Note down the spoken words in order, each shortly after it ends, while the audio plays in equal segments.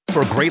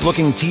For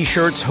great-looking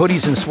t-shirts,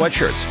 hoodies, and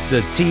sweatshirts,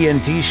 the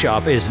TNT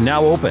shop is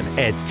now open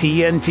at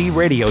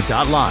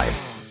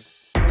tntradio.live.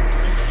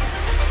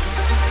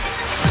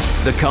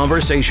 The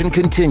conversation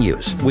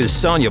continues with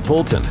Sonia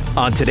Poulton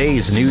on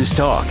today's News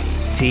Talk,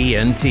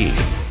 TNT.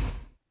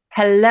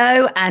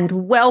 Hello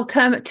and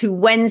welcome to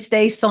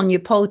Wednesday Sonia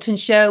Poulton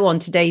Show on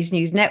today's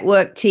news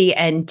network,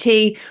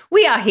 TNT.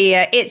 We are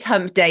here, it's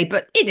hump day,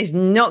 but it is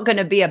not going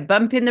to be a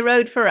bump in the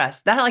road for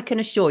us. That I can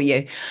assure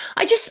you.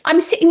 I'm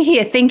sitting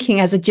here thinking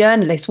as a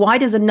journalist, why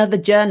does another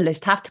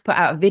journalist have to put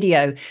out a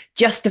video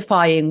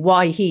justifying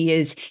why he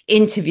is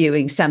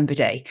interviewing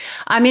somebody?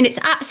 I mean, it's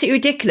absolutely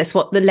ridiculous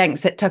what the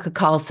lengths that Tucker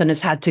Carlson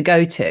has had to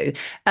go to.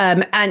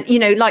 And,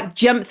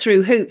 jump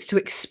through hoops to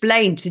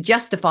explain, to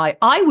justify.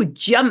 I would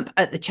jump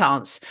at the chance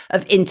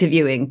of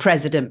interviewing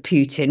President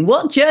Putin.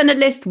 What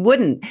journalist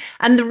wouldn't?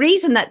 And the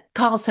reason that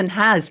Carlson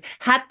has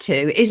had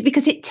to is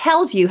because it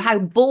tells you how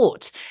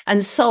bought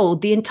and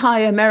sold the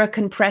entire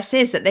American press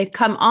is, that they've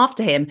come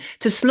after him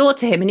to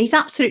slaughter him. And he's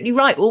absolutely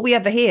right. All we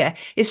ever hear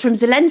is from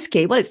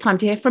Zelensky. Well, it's time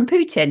to hear from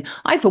Putin.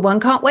 I, for one,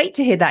 can't wait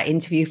to hear that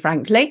interview,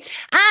 frankly.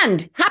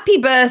 And happy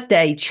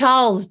birthday,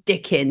 Charles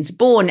Dickens,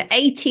 born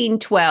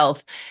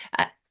 1812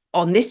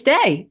 on this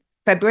day,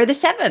 February the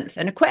 7th,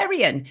 an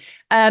Aquarian.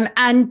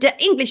 And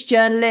English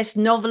journalist,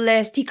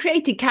 novelist. He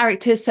created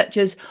characters such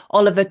as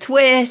Oliver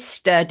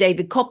Twist,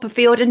 David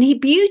Copperfield, and he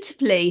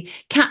beautifully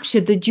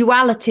captured the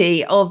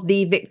duality of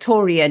the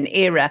Victorian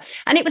era.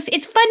 And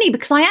it's funny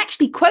because I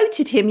actually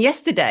quoted him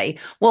yesterday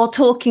while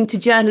talking to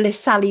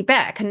journalist Sally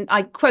Beck, and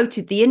I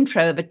quoted the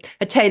intro of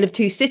A Tale of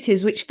Two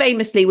Cities, which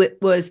famously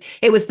it was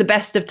the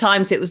best of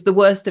times, it was the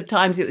worst of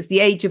times, it was the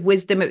age of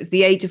wisdom, it was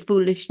the age of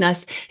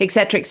foolishness,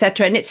 etc.,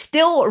 etc. And it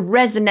still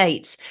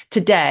resonates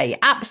today.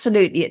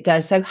 Absolutely, it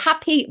does. So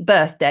happy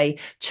birthday,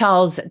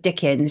 Charles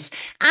Dickens.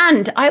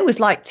 And I always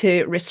like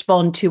to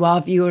respond to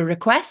our viewer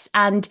requests.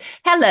 And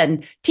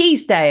Helen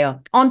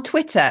Teasdale on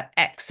Twitter,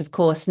 X, of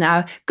course,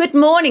 now. Good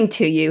morning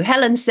to you.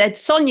 Helen said,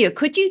 Sonia,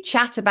 could you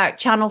chat about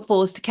Channel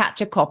 4's To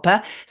Catch a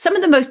Copper? Some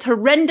of the most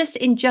horrendous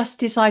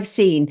injustice I've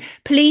seen.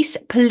 Police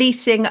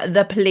policing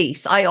the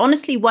police. I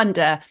honestly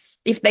wonder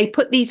if they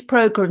put these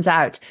programs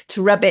out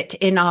to rub it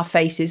in our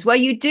faces. Well,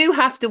 you do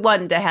have to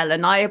wonder,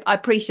 Helen. I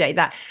appreciate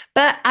that.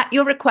 But at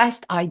your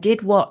request, I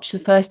did watch the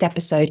first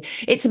episode.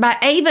 It's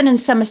about Avon and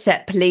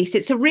Somerset Police.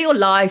 It's a real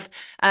life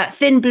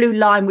Thin Blue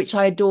Line, which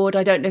I adored.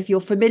 I don't know if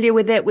you're familiar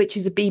with it, which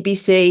is a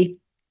BBC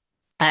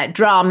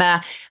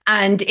drama,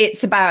 and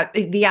it's about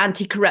the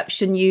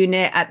anti-corruption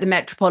unit at the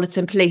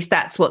Metropolitan Police.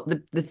 That's what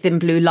the Thin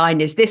Blue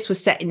Line is. This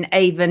was set in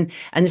Avon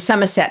and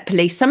Somerset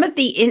Police. Some of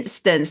the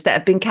incidents that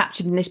have been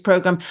captured in this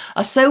programme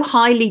are so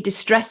highly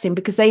distressing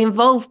because they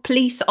involve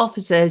police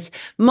officers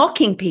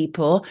mocking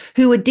people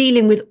who are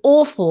dealing with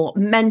awful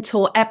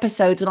mental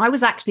episodes. And I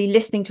was actually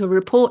listening to a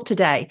report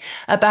today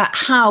about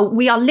how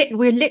we're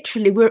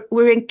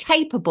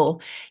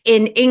incapable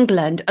in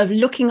England of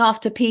looking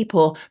after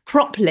people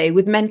properly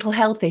with mental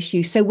health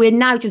issues. So we're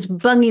now just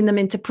bunging them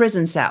into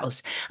prison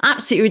cells.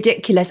 Absolutely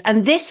ridiculous.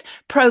 And this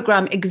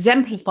program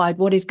exemplified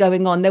what is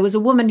going on. There was a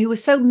woman who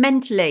was so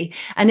mentally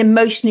and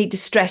emotionally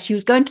distressed. She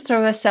was going to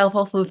throw herself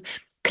off of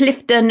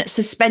Clifton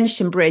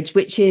Suspension Bridge,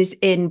 which is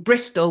in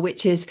Bristol,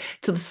 which is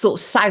to the sort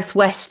of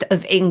southwest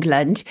of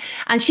England.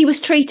 And she was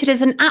treated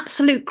as an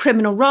absolute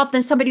criminal rather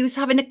than somebody who's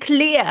having a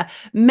clear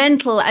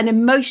mental and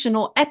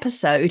emotional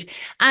episode.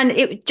 And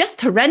it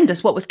just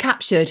horrendous what was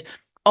captured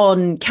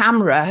on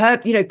camera, her,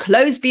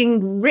 clothes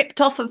being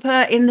ripped off of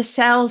her in the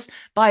cells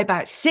by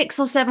about 6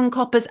 or 7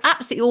 coppers.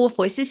 Absolutely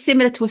awful. This is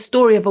similar to a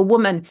story of a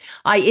woman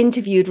I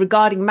interviewed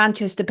regarding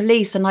Manchester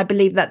Police, and I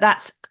believe that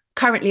that's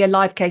currently a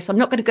live case. I'm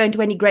not going to go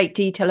into any great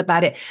detail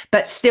about it,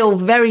 but still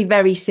very,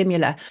 very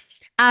similar.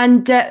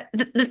 And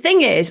the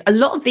thing is, a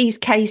lot of these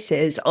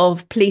cases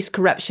of police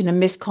corruption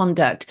and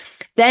misconduct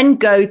then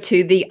go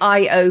to the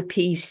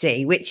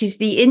IOPC, which is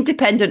the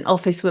Independent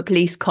Office for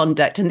Police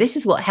Conduct. And this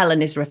is what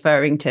Helen is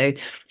referring to.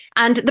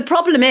 And the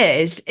problem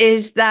is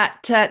that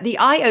the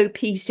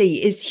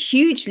IOPC is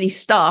hugely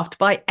staffed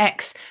by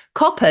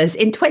ex-coppers.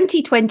 In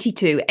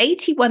 2022,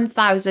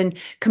 81,000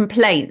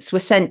 complaints were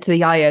sent to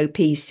the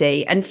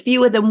IOPC, and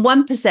fewer than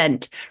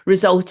 1%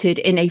 resulted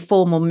in a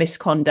formal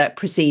misconduct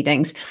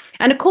proceedings.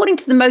 And according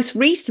to the most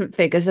recent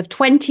figures of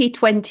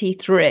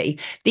 2023,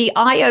 the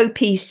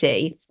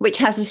IOPC, which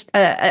has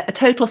a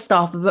total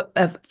staff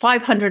of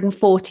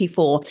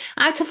 544,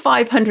 out of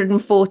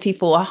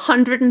 544,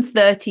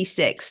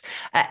 136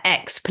 are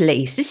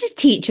ex-police. This is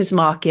teachers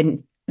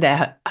marking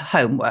their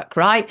homework,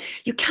 right?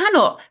 You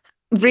cannot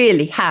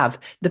really have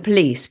the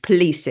police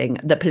policing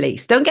the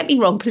police. Don't get me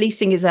wrong,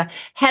 policing is a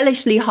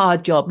hellishly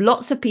hard job.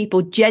 Lots of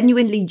people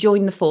genuinely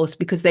join the force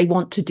because they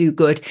want to do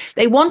good.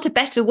 They want a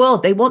better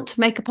world. They want to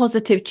make a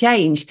positive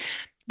change.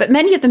 But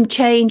many of them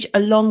change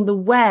along the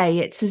way.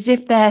 It's as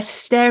if they're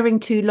staring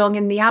too long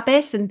in the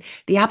abyss and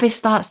the abyss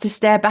starts to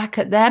stare back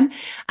at them.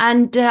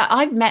 And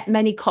I've met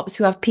many cops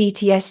who have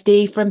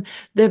PTSD from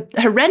the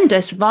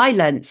horrendous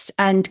violence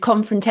and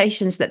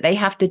confrontations that they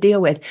have to deal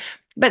with.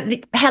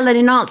 But Helen,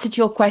 in answer to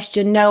your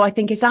question, no, I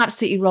think it's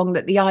absolutely wrong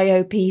that the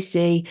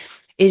IOPC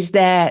is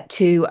there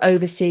to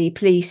oversee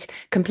police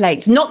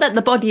complaints. Not that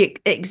the body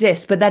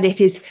exists, but that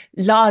it is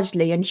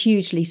largely and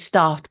hugely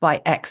staffed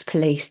by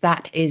ex-police.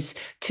 That is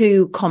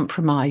too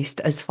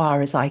compromised as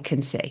far as I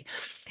can see.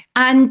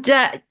 And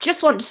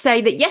just want to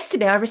say that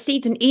yesterday I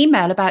received an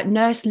email about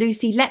Nurse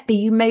Lucy Letby.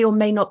 You may or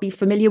may not be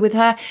familiar with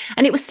her.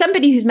 And it was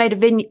somebody who's made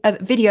a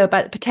video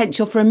about the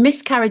potential for a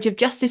miscarriage of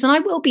justice. And I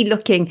will be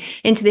looking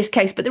into this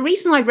case. But the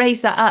reason I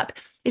raised that up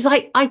is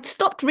I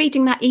stopped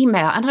reading that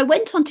email and I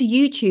went onto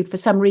YouTube for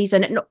some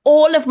reason, and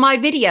all of my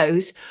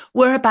videos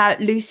were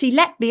about Lucy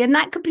Letby, and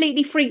that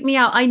completely freaked me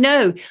out. I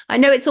know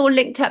it's all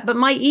linked up, but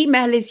my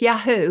email is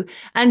Yahoo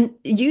and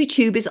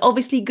YouTube is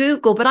obviously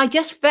Google, but I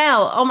just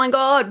felt, oh my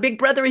God, Big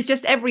Brother is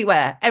just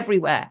everywhere,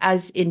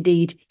 as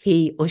indeed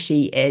he or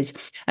she is.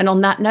 And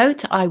on that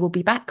note, I will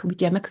be back with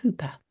Gemma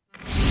Cooper.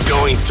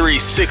 Going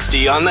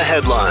 360 on the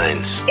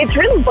headlines. It's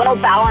really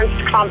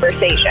well-balanced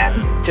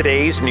conversation.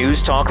 Today's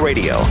News Talk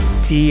Radio,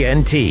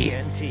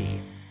 TNT.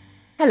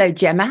 Hello,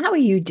 Gemma. How are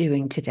you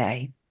doing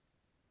today?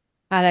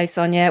 Hello,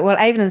 Sonia. Well,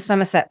 Avon and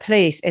Somerset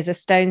Police is a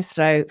stone's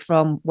throw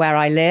from where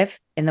I live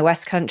in the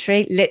West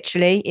Country.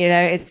 Literally,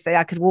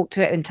 I could walk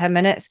to it in 10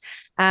 minutes.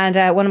 And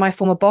one of my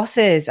former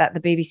bosses at the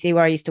BBC,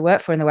 where I used to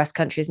work for in the West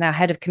Country, is now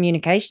head of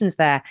communications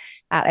there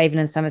at Avon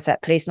and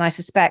Somerset Police. And I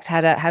suspect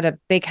had a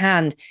big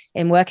hand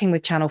in working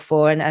with Channel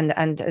 4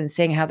 and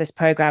seeing how this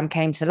programme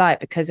came to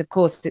light, because, of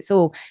course, it's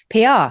all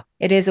PR.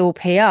 It is all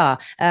PR.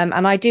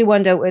 And I do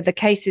wonder with the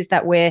cases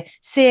that we're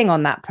seeing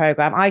on that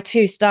programme. I,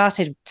 too,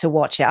 started to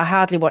watch it. I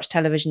hardly watch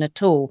television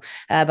at all,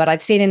 but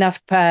I'd seen enough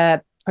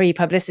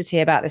pre-publicity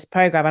about this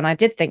programme. And I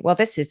did think, well,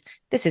 this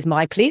is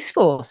my police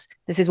force.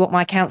 This is what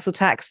my council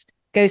tax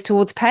goes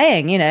towards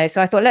paying,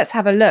 So I thought, let's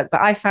have a look.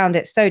 But I found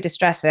it so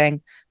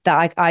distressing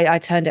that I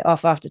turned it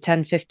off after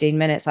 10, 15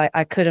 minutes.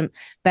 I couldn't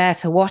bear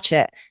to watch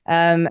it.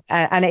 And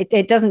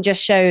it doesn't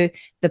just show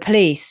the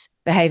police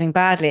behaving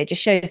badly. It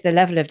just shows the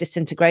level of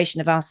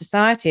disintegration of our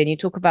society. And you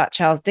talk about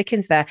Charles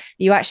Dickens there.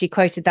 You actually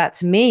quoted that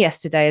to me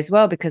yesterday as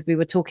well, because we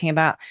were talking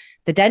about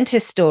the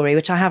dentist story,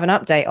 which I have an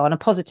update on, a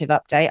positive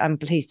update, I'm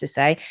pleased to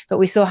say. But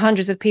we saw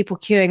hundreds of people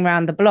queuing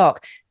around the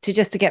block to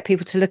get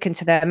people to look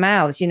into their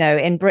mouths.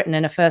 In Britain,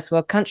 in a first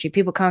world country,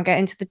 people can't get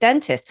into the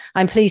dentist.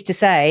 I'm pleased to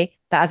say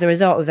that as a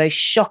result of that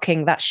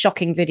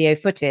shocking video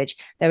footage,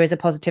 there is a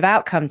positive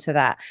outcome to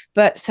that.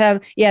 But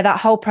that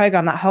whole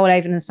programme, that whole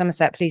Avon and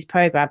Somerset Police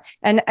programme.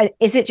 And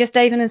is it just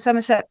Avon and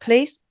Somerset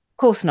Police? Of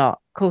course not.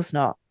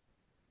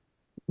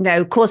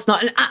 No, of course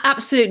not. And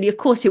absolutely, of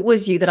course, it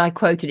was you that I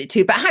quoted it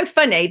to. But how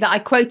funny that I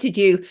quoted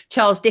you,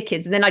 Charles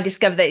Dickens, and then I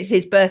discovered that it's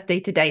his birthday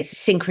today. It's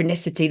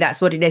synchronicity.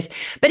 That's what it is.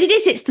 But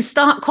it's the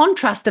stark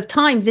contrast of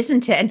times,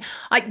 isn't it? And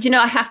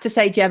I have to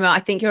say, Gemma, I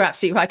think you're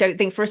absolutely right. I don't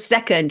think for a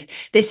second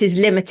this is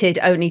limited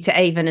only to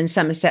Avon and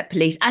Somerset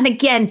Police. And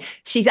again,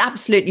 she's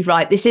absolutely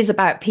right. This is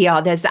about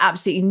PR. There's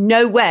absolutely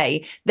no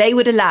way they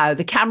would allow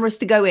the cameras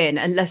to go in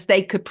unless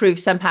they could prove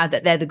somehow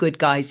that they're the good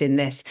guys in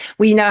this.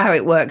 We know how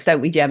it works,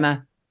 don't we,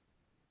 Gemma?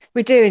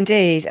 We do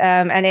indeed.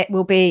 And it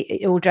will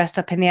be all dressed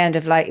up in the end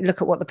of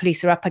look at what the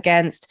police are up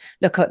against,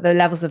 look at the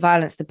levels of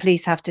violence the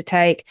police have to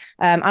take.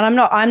 And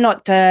I'm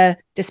not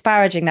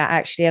disparaging that,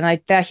 actually. And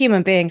they're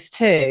human beings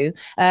too.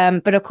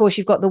 But of course,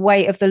 you've got the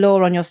weight of the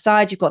law on your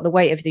side. You've got the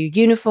weight of the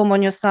uniform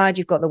on your side.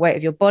 You've got the weight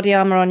of your body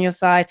armor on your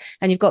side.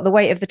 And you've got the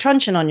weight of the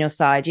truncheon on your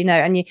side,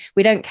 and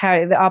we don't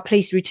carry, our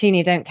police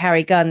routinely don't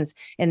carry guns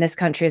in this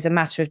country as a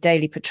matter of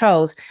daily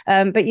patrols.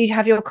 But you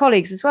have your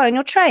colleagues as well, and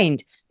you're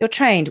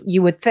trained,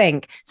 you would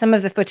think. Some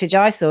of the footage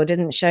I saw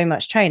didn't show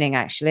much training,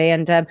 actually.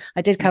 And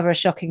I did cover a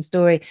shocking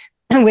story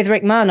with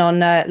Rick Munn on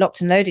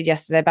Locked and Loaded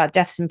yesterday about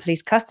deaths in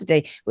police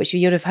custody, which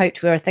you'd have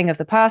hoped were a thing of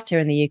the past here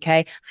in the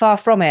UK. Far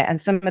from it. And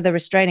some of the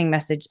restraining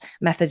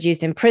methods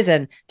used in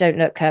prison don't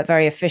look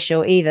very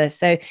official either.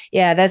 So,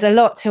 yeah, there's a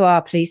lot to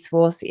our police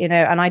force,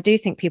 and I do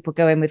think people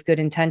go in with good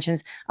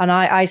intentions. And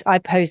I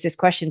pose this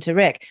question to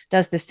Rick.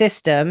 Does the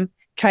system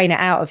train it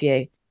out of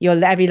you? Your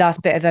every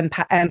last bit of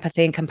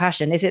empathy and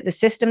compassion? Is it the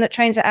system that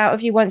trains it out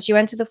of you once you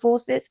enter the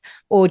forces?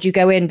 Or do you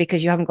go in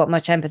because you haven't got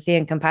much empathy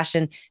and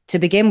compassion to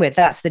begin with?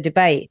 That's the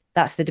debate.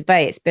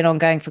 It's been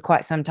ongoing for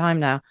quite some time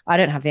now. I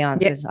don't have the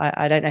answers. Yeah.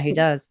 I don't know who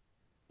does.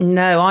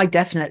 No, I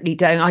definitely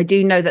don't. I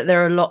do know that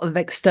there are a lot of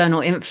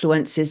external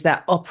influences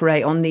that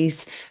operate on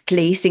these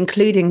police,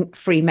 including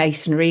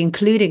Freemasonry,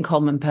 including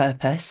common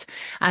purpose.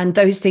 And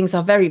those things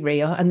are very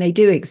real and they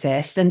do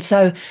exist. And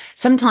so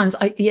sometimes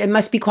it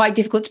must be quite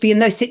difficult to be in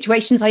those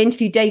situations. I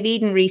interviewed Dave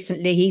Eden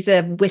recently. He's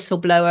a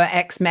whistleblower,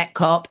 ex-Met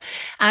cop.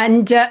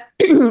 And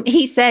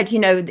he said,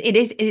 it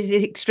is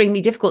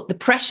extremely difficult. The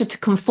pressure to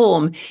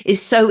conform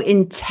is so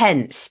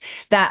intense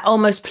that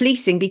almost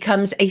policing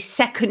becomes a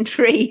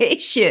secondary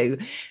issue.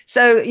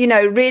 So,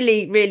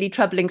 really, really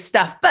troubling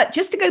stuff. But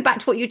just to go back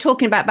to what you're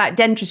talking about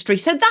dentistry.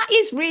 So that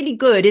is really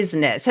good,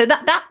 isn't it? So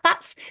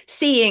that's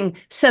seeing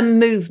some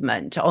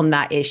movement on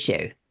that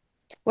issue.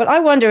 Well, I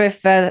wonder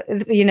if,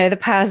 the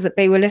powers that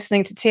be were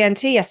listening to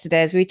TNT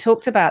yesterday as we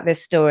talked about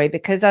this story,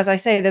 because as I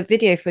say, the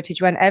video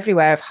footage went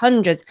everywhere of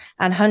hundreds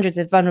and hundreds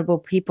of vulnerable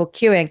people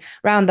queuing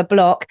around the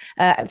block.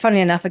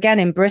 Funnily enough, again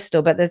in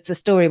Bristol, but the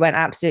story went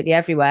absolutely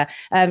everywhere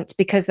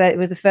because it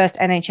was the first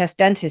NHS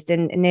dentist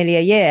in nearly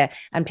a year,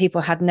 and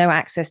people had no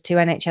access to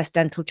NHS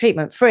dental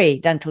treatment, free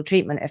dental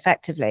treatment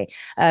effectively,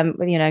 and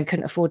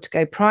couldn't afford to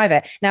go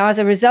private. Now, as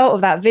a result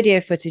of that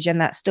video footage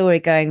and that story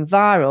going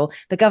viral,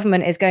 the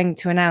government is going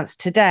to announce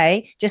today,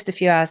 just a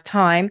few hours'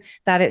 time,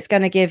 that it's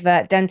going to give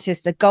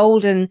dentists a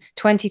golden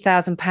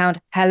 £20,000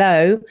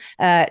 hello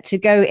to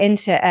go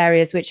into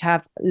areas which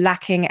have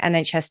lacking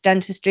NHS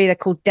dentistry. They're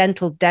called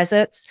dental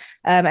deserts,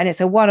 and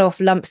it's a one-off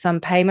lump sum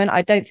payment.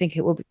 I don't think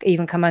it will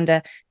even come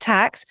under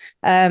tax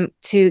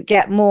to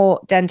get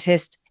more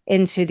dentists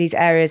into these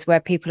areas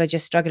where people are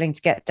just struggling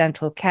to get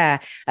dental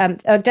care.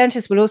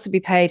 Dentists will also be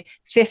paid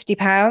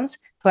 £50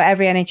 for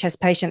every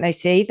NHS patient they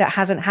see that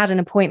hasn't had an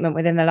appointment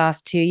within the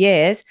last 2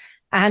 years.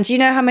 And do you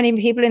know how many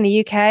people in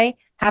the UK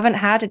haven't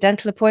had a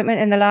dental appointment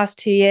in the last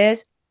 2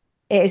 years?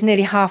 It is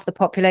nearly half the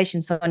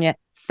population, Sonia.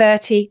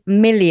 30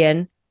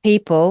 million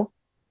people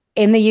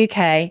in the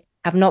UK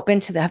have not been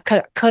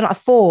cannot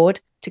afford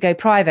to go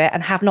private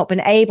and have not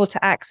been able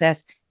to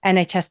access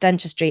NHS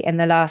dentistry in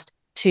the last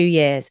 2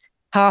 years.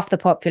 Half the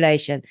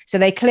population. So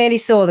they clearly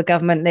saw, the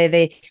government,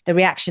 the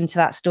reaction to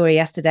that story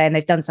yesterday, and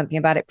they've done something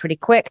about it pretty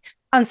quick.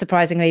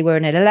 Unsurprisingly, we're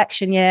in an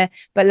election year,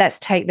 but let's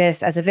take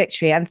this as a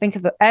victory and think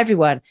of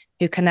everyone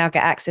who can now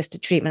get access to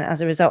treatment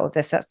as a result of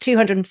this. That's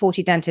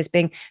 240 dentists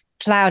being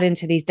ploughed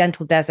into these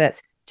dental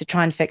deserts to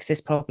try and fix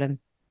this problem.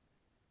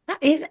 That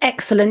is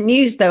excellent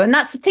news, though. And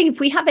that's the thing. If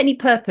we have any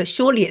purpose,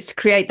 surely it's to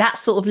create that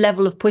sort of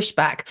level of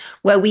pushback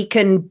where we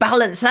can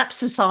balance up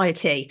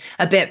society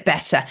a bit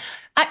better.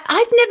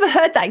 I've never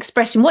heard that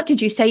expression. What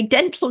did you say?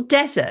 Dental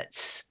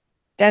deserts?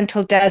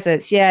 Dental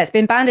deserts. Yeah, it's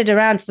been bandied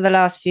around for the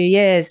last few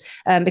years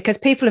because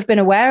people have been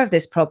aware of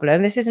this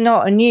problem. This is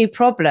not a new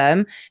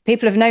problem.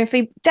 People have known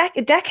for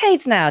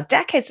decades now,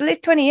 at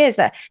least 20 years,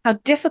 that how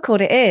difficult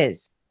it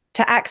is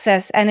to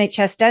access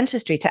NHS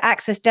dentistry, to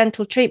access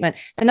dental treatment.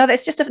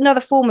 It's just another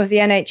form of the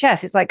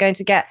NHS. It's like going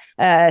to get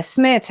a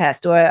smear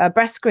test or a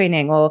breast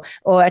screening or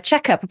a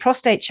checkup, a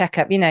prostate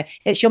checkup.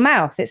 It's your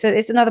mouth.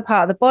 It's another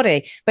part of the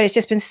body. But it's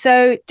just been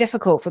so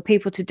difficult for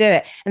people to do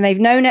it. And they've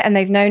known it and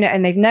they've known it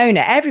and they've known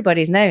it.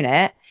 Everybody's known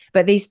it.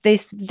 But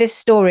this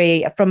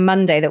story from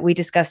Monday that we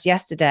discussed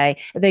yesterday,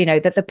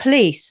 that the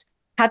police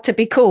had to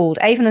be called,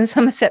 Avon and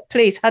Somerset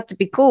police had to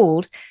be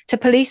called to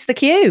police the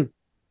queue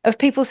of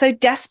people so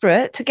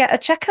desperate to get a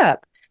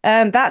checkup.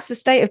 That's the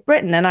state of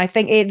Britain. And I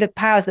think the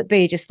powers that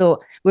be just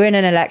thought, we're in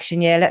an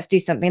election year, let's do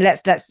something.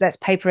 Let's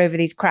paper over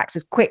these cracks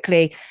as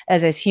quickly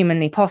as is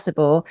humanly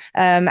possible,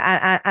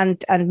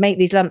 and make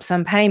these lump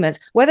sum payments.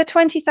 Whether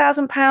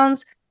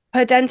 £20,000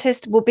 per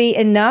dentist will be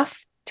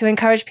enough to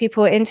encourage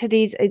people into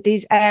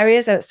these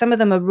areas. Some of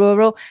them are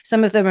rural,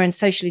 some of them are in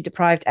socially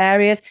deprived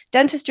areas.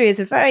 Dentistry is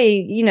a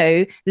very,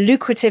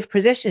 lucrative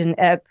profession,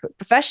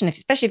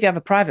 especially if you have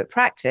a private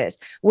practice.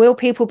 Will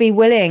people be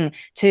willing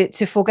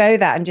to forego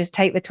that and just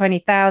take the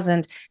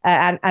 20,000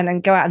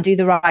 and go out and do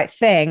the right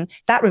thing?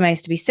 That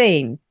remains to be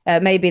seen.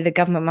 Maybe the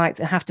government might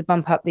have to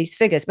bump up these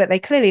figures, but they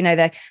clearly know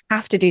they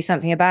have to do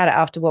something about it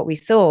after what we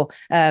saw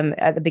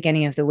at the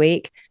beginning of the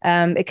week,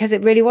 because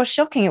it really was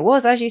shocking. It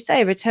was, as you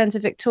say, a return to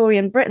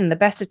Victorian Britain, the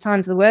best of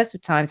times, the worst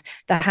of times,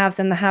 the haves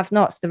and the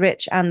have-nots, the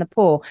rich and the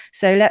poor.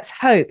 So let's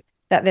hope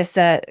that this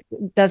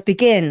does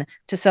begin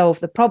to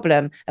solve the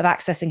problem of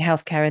accessing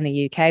healthcare in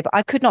the UK. But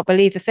I could not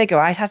believe the figure.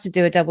 I had to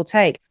do a double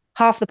take.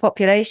 Half the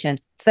population,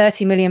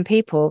 30 million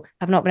people,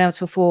 have not been able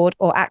to afford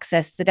or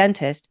access the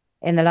dentist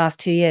in the last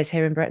 2 years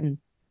here in Britain.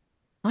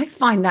 I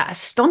find that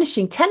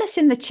astonishing. Tell us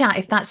in the chat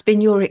if that's been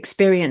your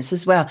experience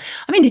as well.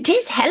 I mean, it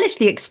is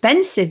hellishly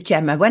expensive,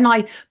 Gemma. When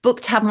I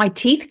booked to have my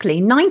teeth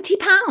cleaned,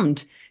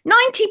 £90.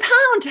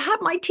 £90 to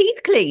have my teeth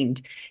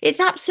cleaned.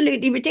 It's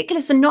absolutely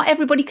ridiculous, and not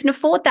everybody can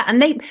afford that.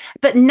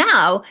 But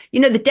now,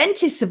 the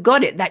dentists have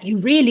got it that you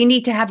really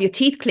need to have your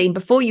teeth cleaned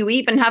before you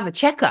even have a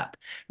checkup,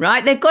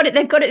 right? They've got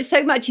it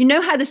so much. You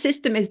know how the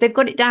system is. They've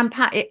got it down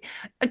pat.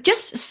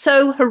 Just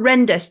so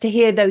horrendous to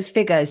hear those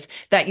figures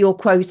that you're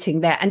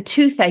quoting there. And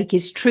toothache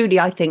is truly,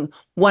 I think,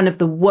 one of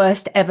the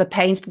worst ever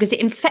pains because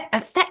it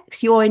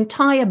affects your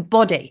entire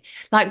body.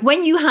 Like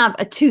when you have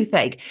a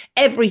toothache,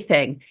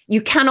 everything, you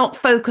cannot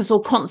focus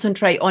or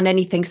concentrate on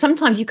anything.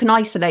 Sometimes you can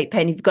isolate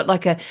pain if you've got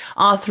like a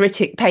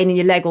arthritic pain in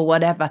your leg or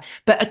whatever,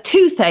 but a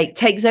toothache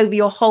takes over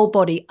your whole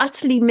body,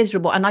 utterly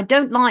miserable. And I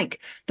don't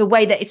like the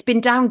way that it's been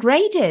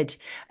downgraded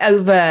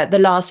over the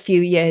last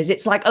few years.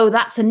 It's like, oh,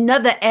 that's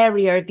another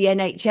area of the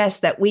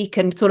NHS that we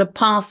can sort of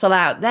parcel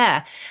out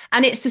there.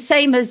 And it's the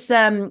same as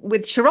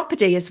with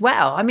chiropody as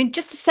well. I mean,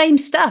 just the same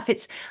stuff.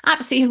 It's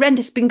absolutely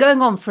horrendous. It's been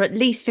going on for at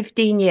least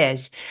 15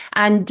 years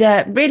and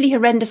really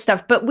horrendous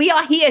stuff. But we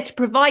are here to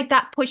provide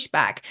that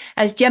pushback.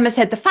 As Gemma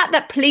said, the fact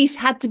that police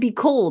had to be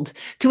called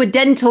to a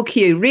dental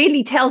queue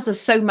really tells us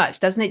so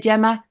much, doesn't it,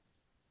 Gemma?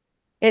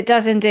 It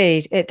does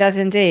indeed. It does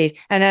indeed.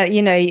 And,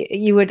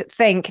 you would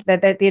think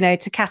that,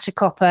 to catch a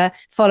copper,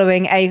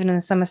 following Avon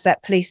and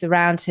Somerset police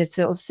around to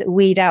sort of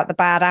weed out the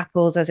bad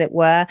apples, as it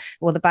were,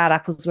 or the bad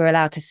apples we're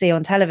allowed to see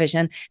on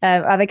television.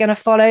 Are they going to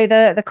follow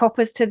the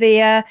coppers to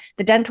the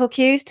dental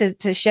queues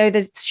to show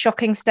the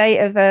shocking state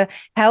of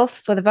health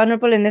for the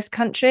vulnerable in this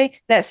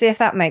country? Let's see if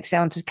that makes it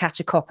on to Catch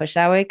a Copper,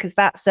 shall we? Because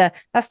that's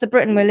the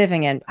Britain we're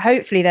living in.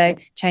 Hopefully, though,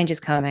 change is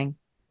coming.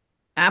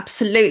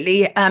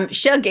 Absolutely.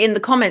 Shug in the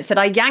comments said,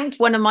 I yanked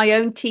one of my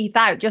own teeth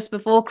out just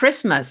before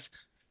Christmas.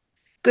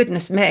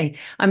 Goodness me.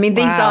 I mean,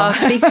 these Wow.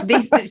 are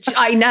these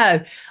I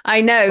know.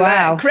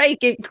 Wow.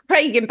 Craig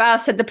in Bow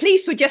said the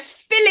police were just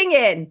filling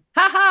in.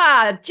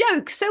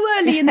 Jokes so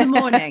early in the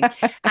morning.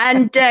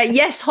 And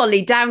yes,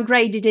 Holly,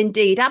 downgraded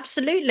indeed.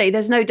 Absolutely.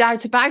 There's no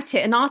doubt about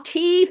it. And our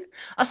teeth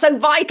are so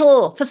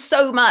vital for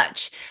so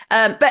much.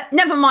 But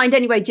never mind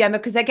anyway, Gemma,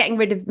 because they're getting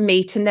rid of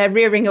meat and they're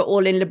rearing it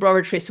all in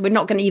laboratories. So we're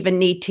not going to even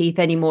need teeth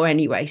anymore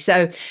anyway.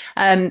 So,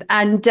 on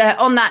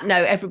that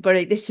note,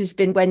 everybody, this has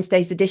been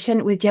Wednesday's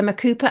edition with Gemma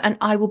Cooper, and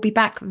I will be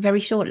back very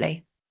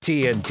shortly.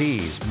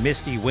 TNT's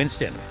Misty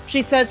Winston.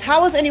 She says,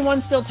 how is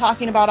anyone still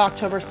talking about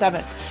October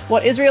 7th?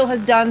 What Israel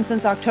has done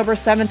since October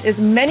 7th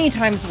is many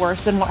times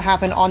worse than what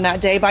happened on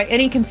that day by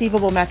any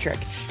conceivable metric.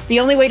 The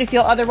only way to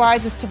feel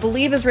otherwise is to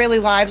believe Israeli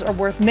lives are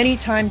worth many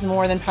times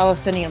more than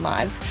Palestinian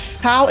lives.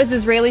 How is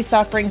Israeli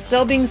suffering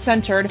still being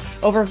centered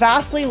over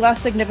vastly less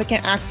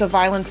significant acts of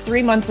violence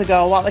 3 months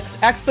ago, while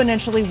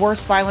exponentially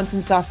worse violence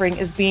and suffering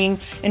is being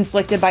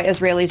inflicted by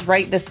Israelis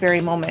right this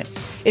very moment?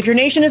 If your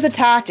nation is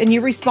attacked and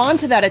you respond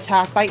to that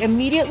attack by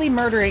immediately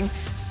murdering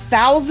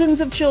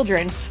thousands of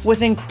children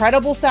with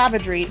incredible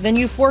savagery, then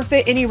you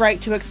forfeit any right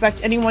to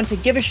expect anyone to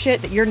give a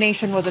shit that your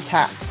nation was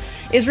attacked.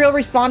 Israel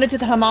responded to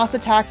the Hamas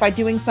attack by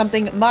doing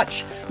something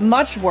much,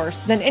 much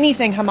worse than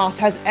anything Hamas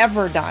has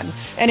ever done,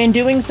 and in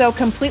doing so,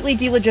 completely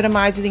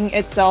delegitimizing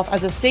itself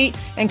as a state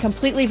and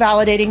completely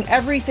validating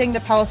everything the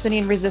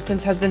Palestinian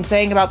resistance has been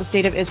saying about the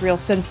state of Israel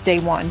since day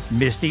one.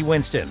 Misty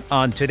Winston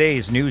on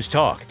today's News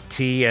Talk,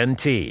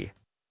 TNT.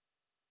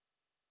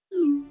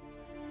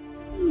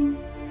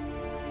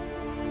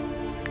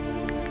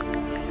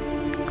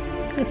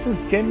 This is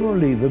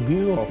generally the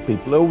view of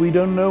people. Oh, we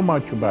don't know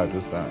much about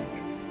Assange.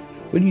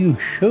 But you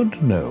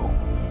should know,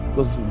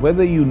 because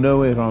whether you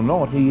know it or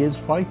not, he is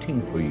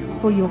fighting for you.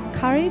 For your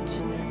courage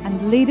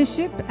and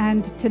leadership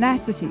and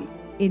tenacity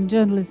in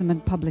journalism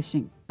and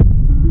publishing.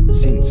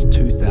 Since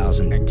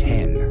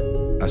 2010,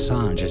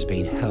 Assange has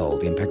been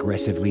held in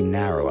progressively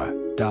narrower,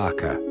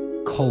 darker,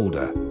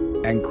 colder,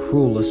 and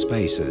crueler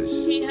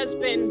spaces. He has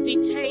been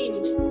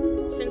detained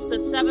since the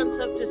 7th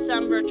of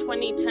December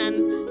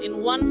 2010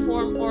 in one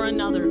form or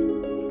another.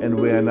 And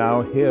we are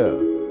now here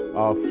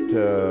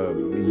after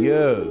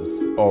years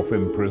of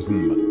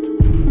imprisonment.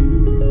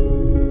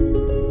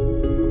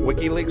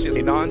 WikiLeaks is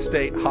a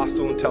non-state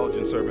hostile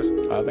intelligence service.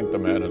 I think the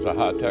man is a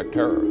high-tech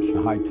terrorist.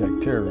 A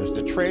high-tech terrorist.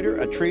 A traitor,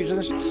 a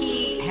treasonist.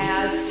 He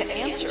has to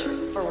answer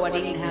for what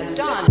he has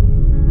done.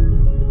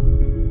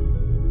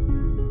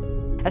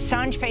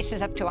 Assange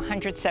faces up to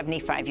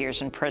 175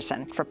 years in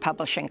prison for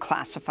publishing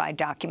classified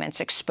documents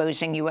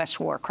exposing U.S.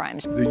 war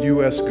crimes. The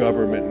U.S.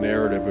 government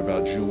narrative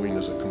about Julian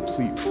is a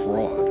complete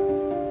fraud.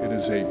 It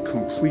is a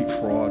complete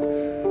fraud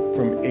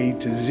from A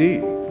to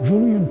Z.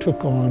 Julian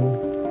took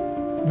on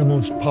the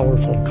most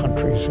powerful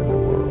countries in the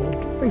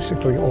world,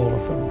 basically all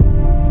of them.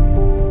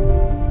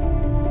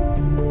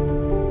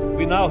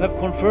 We now have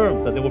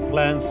confirmed that there were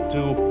plans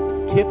to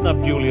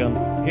kidnap Julian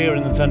here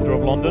in the center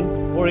of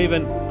London, or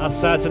even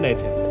assassinate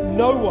him.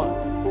 No one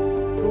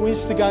who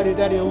instigated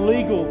that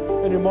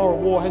illegal and immoral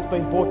war has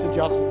been brought to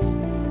justice.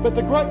 But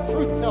the great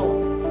truth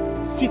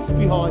teller sits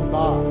behind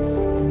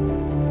bars.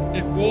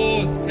 If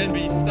wars can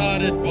be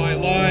started by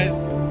lies,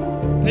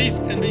 peace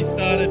can be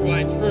started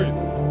by truth.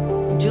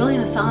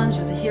 Julian Assange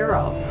is a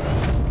hero.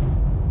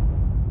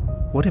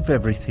 What if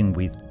everything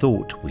we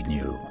thought we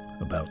knew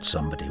about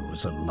somebody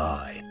was a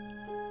lie?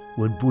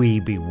 Would we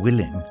be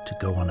willing to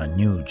go on a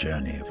new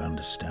journey of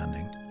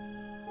understanding?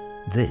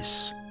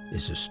 This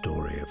is a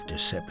story of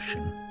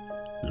deception,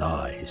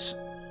 lies,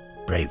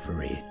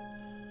 bravery,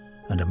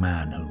 and a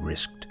man who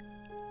risked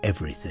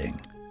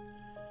everything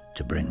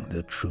to bring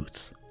the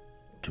truth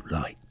to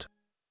light.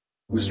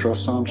 Mr.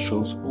 Assange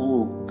shows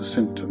all the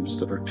symptoms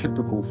that are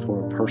typical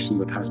for a person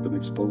that has been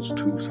exposed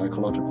to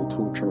psychological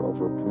torture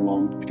over a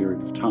prolonged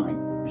period of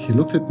time. He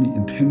looked at me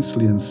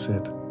intensely and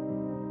said,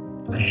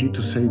 "I hate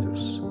to say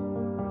this."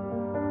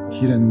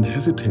 He then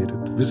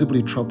hesitated,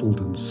 visibly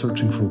troubled and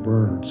searching for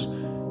words.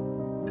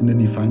 And then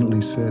he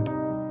finally said,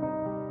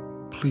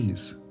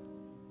 "Please,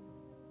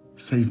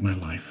 save my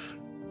life."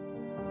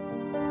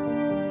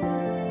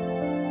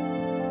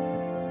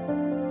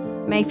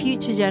 May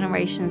future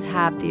generations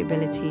have the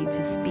ability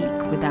to speak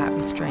without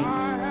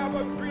restraint.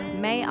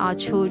 May our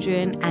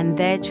children and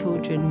their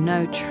children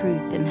know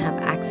truth and have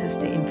access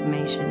to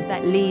information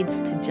that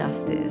leads to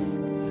justice.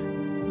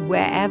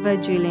 Wherever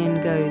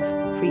Julian goes,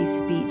 free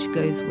speech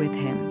goes with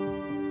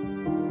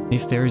him.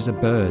 If there is a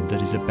bird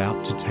that is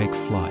about to take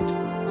flight,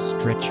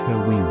 stretch her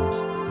wings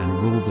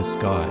and rule the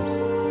skies,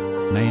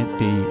 May it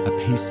be a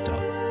peace dove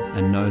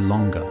and no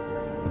longer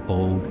a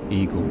bald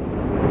eagle.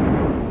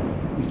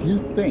 If you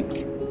think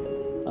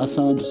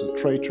Assange is a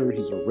traitor,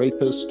 he's a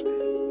rapist,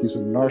 he's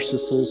a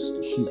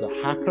narcissist, he's a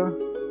hacker,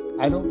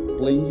 I don't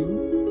blame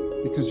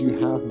you because you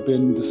have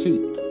been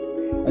deceived.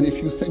 And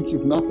if you think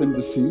you've not been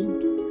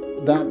deceived,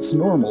 that's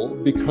normal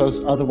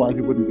because otherwise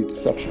it wouldn't be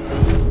deception.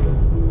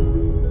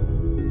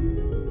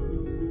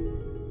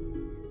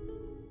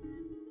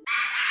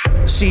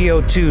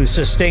 CO2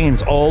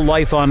 sustains all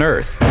life on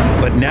Earth,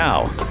 but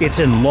now it's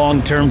in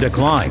long-term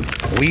decline.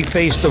 We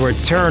face the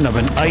return of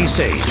an ice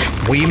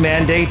age. We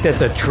mandate that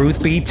the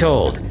truth be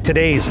told.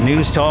 Today's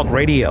News Talk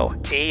Radio,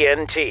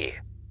 TNT.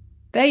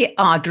 They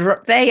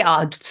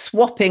are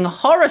swapping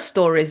horror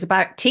stories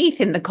about teeth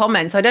in the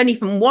comments. I don't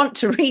even want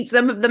to read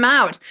some of them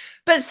out.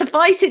 But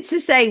suffice it to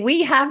say,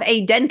 we have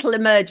a dental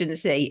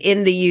emergency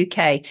in the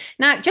UK.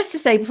 Now, just to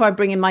say before I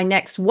bring in my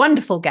next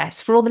wonderful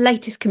guest, for all the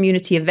latest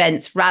community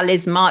events,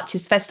 rallies,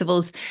 marches,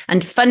 festivals,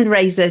 and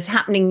fundraisers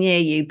happening near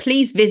you,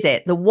 please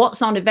visit the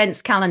What's On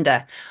events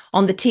calendar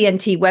on the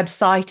TNT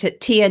website at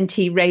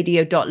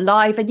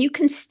tntradio.live, and you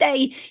can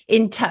stay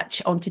in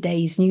touch on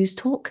today's News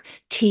Talk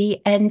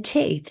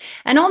TNT.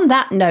 And on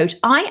that note,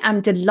 I am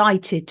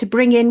delighted to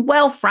bring in,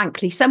 well,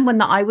 frankly, someone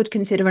that I would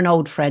consider an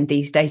old friend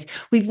these days.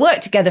 We've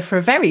worked together for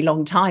a very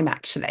long time,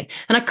 actually,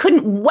 and I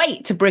couldn't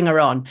wait to bring her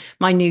on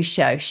my new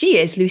show. She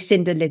is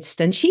Lucinda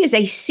Lidstone. She is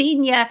a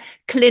senior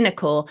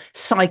clinical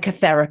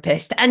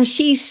psychotherapist, and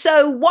she's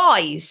so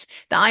wise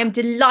that I am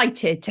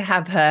delighted to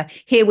have her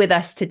here with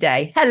us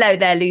today. Hello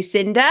there,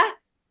 Lucinda.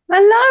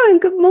 Hello and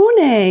good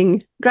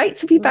morning. Great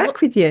to be back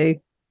with you.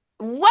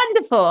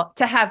 Wonderful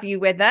to have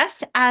you with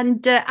us,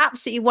 and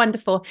absolutely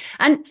wonderful.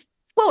 And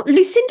well,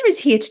 Lucinda is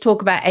here to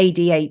talk about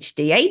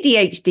ADHD.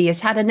 ADHD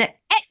has had an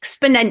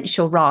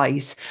exponential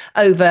rise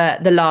over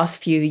the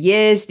last few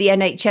years. The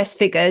NHS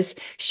figures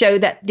show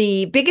that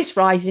the biggest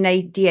rise in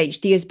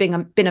ADHD has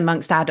been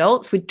amongst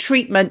adults, with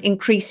treatment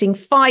increasing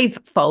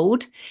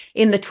fivefold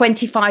in the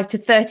 25 to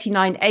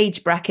 39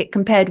 age bracket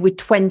compared with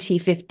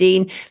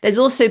 2015. There's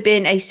also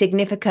been a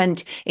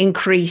significant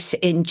increase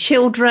in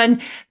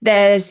children.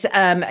 There's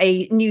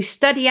a new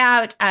study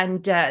out,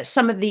 and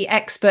some of the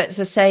experts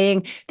are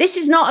saying this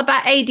is not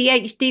about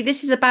ADHD,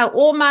 this is about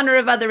all manner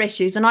of other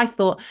issues. And I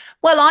thought,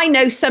 well, I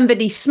know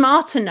somebody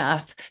smart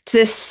enough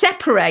to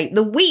separate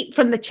the wheat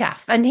from the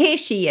chaff. And here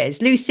she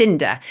is,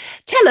 Lucinda.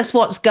 Tell us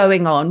what's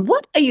going on.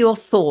 What are your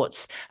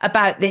thoughts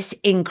about this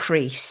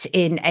increase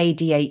in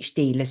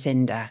ADHD,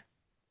 Lucinda?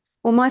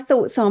 Well, my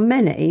thoughts are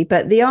many,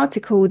 but the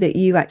article that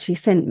you actually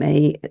sent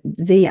me,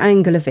 the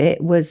angle of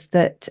it was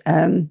that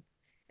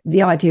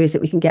the idea is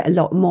that we can get a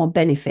lot more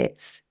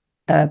benefits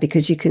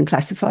because you can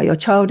classify your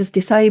child as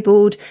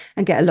disabled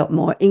and get a lot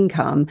more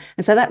income.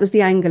 And so that was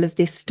the angle of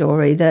this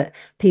story, that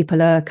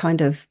people are kind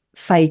of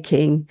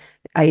faking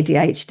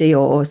ADHD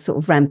or sort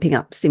of ramping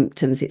up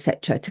symptoms,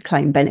 etc., to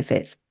claim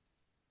benefits.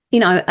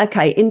 You know,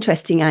 okay,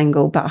 interesting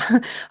angle, but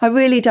I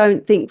really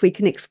don't think we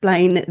can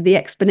explain the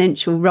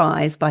exponential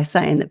rise by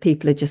saying that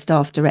people are just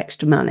after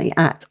extra money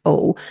at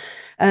all.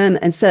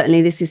 And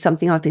certainly this is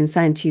something I've been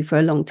saying to you for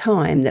a long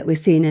time, that we're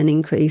seeing an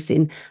increase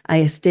in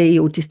ASD,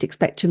 autistic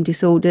spectrum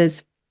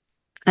disorders,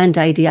 and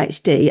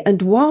ADHD.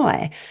 And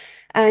why?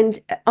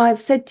 And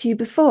I've said to you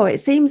before,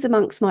 it seems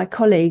amongst my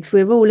colleagues,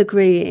 we're all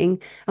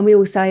agreeing and we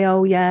all say,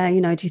 oh, yeah, you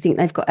know, do you think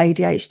they've got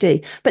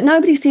ADHD? But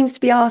nobody seems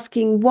to be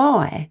asking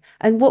why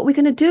and what we're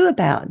going to do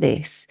about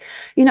this.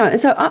 You know, and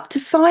so up to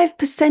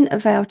 5%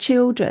 of our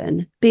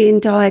children being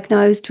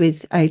diagnosed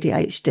with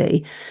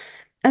ADHD.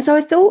 And so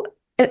I thought,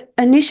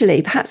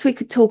 initially, perhaps we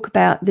could talk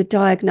about the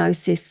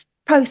diagnosis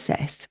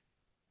process.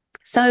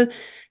 So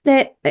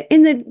there,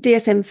 in the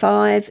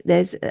DSM-5,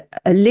 there's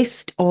a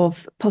list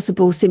of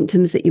possible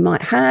symptoms that you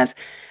might have.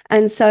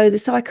 And so the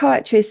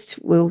psychiatrist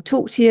will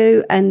talk to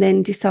you and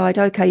then decide,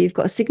 okay, you've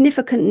got a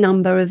significant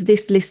number of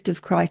this list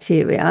of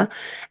criteria,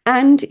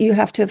 and you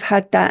have to have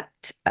had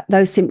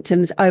those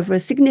symptoms over a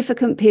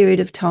significant period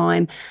of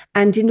time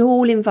and in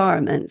all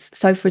environments.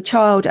 So for a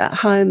child at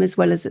home as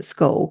well as at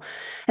school.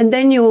 And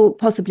then you'll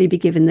possibly be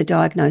given the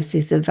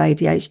diagnosis of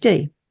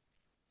ADHD.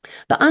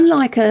 But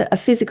unlike a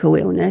physical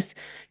illness,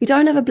 you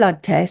don't have a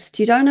blood test,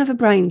 you don't have a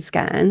brain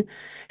scan.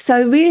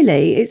 So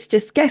really, it's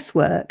just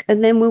guesswork.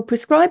 And then we'll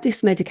prescribe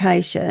this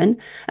medication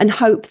and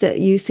hope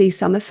that you see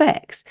some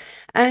effects.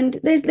 And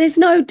there's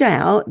no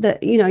doubt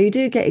that, you know, you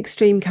do get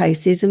extreme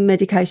cases and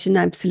medication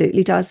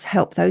absolutely does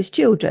help those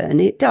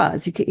children. It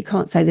does. You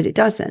can't say that it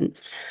doesn't.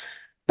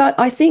 But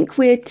I think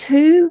we're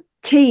too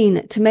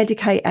keen to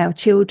medicate our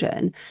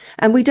children,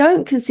 and we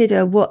don't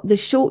consider what the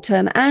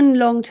short-term and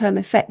long-term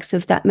effects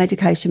of that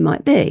medication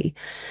might be.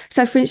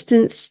 So, for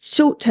instance,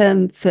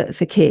 short-term for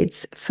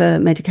kids for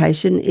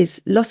medication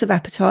is loss of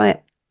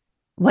appetite,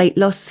 weight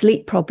loss,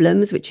 sleep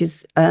problems, which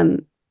is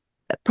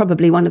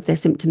probably one of their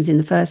symptoms in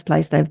the first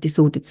place. They have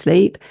disordered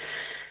sleep,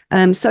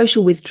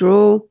 social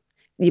withdrawal.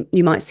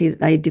 You might see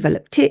that they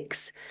develop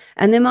tics,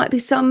 and there might be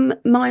some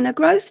minor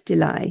growth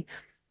delay.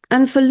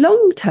 And for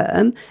long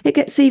term, it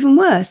gets even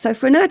worse. So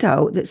for an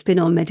adult that's been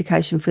on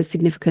medication for a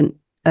significant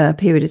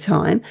period of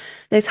time.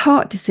 There's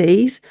heart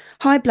disease,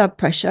 high blood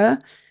pressure,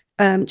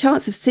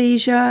 chance of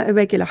seizure,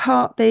 irregular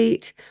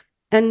heartbeat,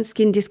 and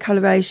skin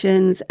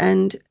discolorations,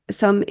 and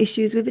some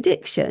issues with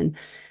addiction.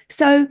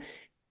 So,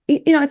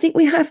 I think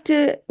we have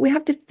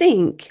to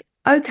think,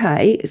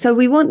 okay, so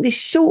we want this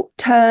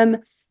short-term,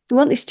 we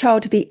want this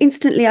child to be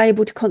instantly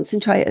able to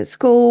concentrate at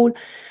school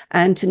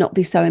and to not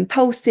be so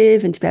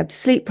impulsive and to be able to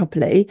sleep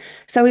properly.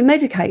 So we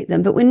medicate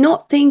them, but we're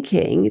not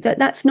thinking that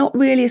that's not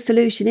really a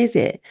solution, is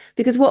it?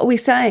 Because what are we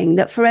saying?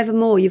 That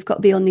forevermore you've got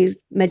to be on these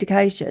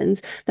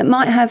medications that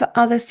might have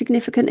other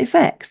significant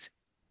effects.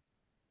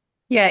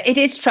 Yeah, it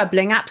is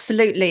troubling,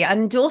 absolutely.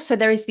 And also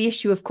there is the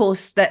issue, of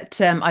course,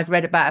 that I've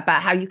read about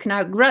how you can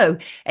outgrow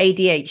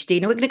ADHD.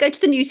 Now, we're going to go to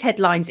the news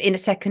headlines in a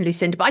second,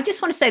 Lucinda, but I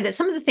just want to say that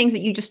some of the things that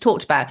you just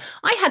talked about,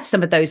 I had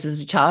some of those as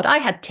a child. I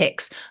had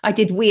tics. I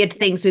did weird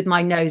things with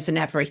my nose and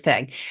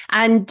everything.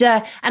 And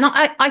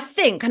I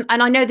think, and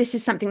I know this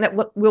is something that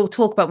we'll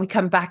talk about when we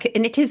come back,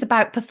 and it is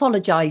about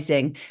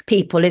pathologizing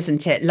people,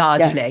 isn't it,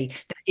 largely? Yeah.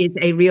 That is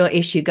a real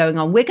issue going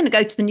on. We're going to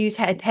go to the news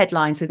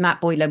headlines with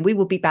Matt Boylan. We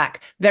will be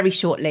back very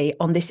shortly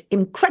on this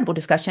incredible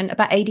discussion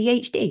about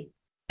ADHD.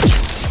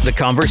 The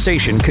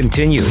conversation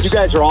continues. You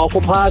guys are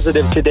awful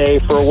positive today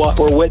for what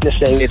we're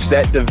witnessing. It's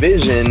that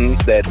division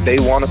that they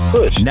want to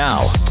push.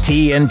 Now,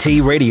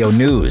 TNT Radio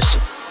News.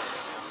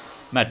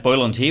 Matt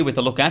Boylan here with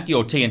a look at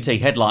your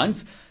TNT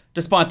headlines.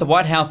 Despite the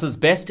White House's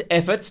best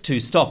efforts to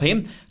stop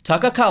him,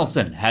 Tucker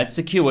Carlson has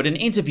secured an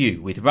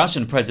interview with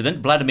Russian President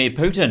Vladimir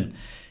Putin.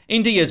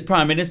 India's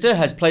Prime Minister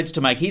has pledged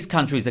to make his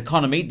country's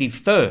economy the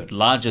third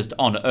largest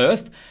on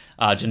earth.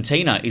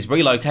 Argentina is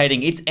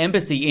relocating its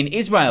embassy in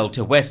Israel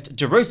to West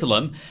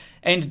Jerusalem.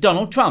 And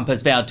Donald Trump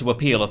has vowed to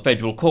appeal a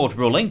federal court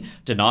ruling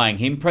denying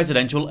him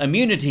presidential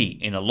immunity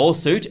in a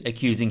lawsuit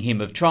accusing him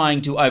of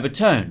trying to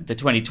overturn the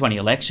 2020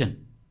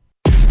 election.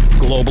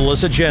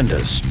 Globalist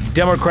agendas,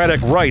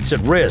 democratic rights at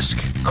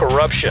risk,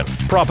 corruption,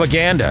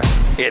 propaganda.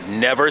 It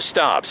never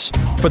stops.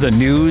 For the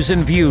news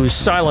and views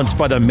silenced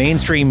by the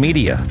mainstream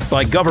media,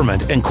 by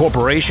government and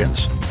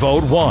corporations,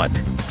 vote 1.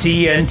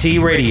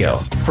 TNT Radio.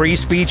 Free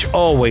speech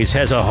always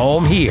has a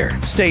home here.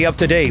 Stay up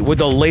to date with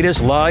the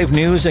latest live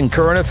news and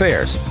current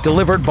affairs,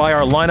 delivered by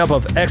our lineup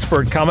of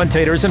expert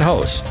commentators and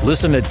hosts.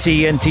 Listen to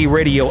TNT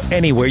Radio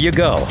anywhere you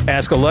go.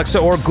 Ask Alexa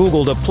or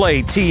Google to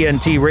play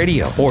TNT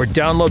Radio, or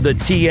download the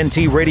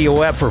TNT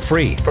Radio app for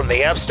free from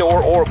the App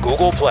Store or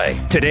Google Play.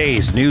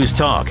 Today's News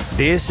Talk.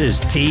 This is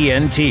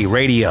TNT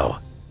Radio.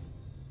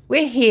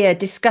 We're here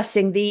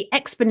discussing the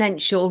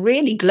exponential,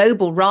 really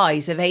global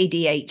rise of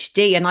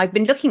ADHD. And I've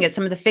been looking at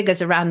some of the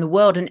figures around the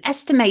world. An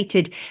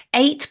estimated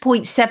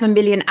 8.7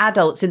 million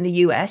adults in the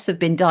US have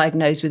been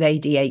diagnosed with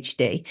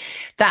ADHD.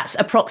 That's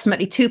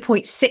approximately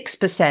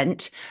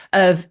 2.6%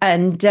 of,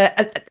 and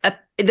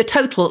the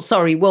total,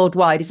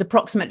 worldwide is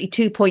approximately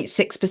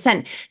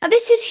 2.6%. Now,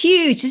 this is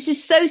huge. This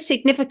is so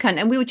significant.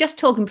 And we were just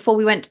talking before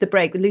we went to the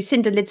break with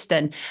Lucinda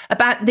Lidstone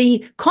about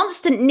the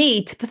constant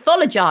need to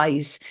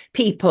pathologize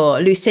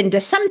people,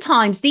 Lucinda.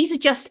 Sometimes these are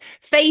just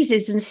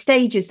phases and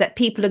stages that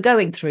people are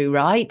going through,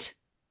 right?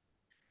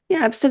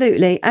 Yeah,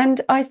 absolutely. And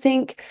I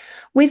think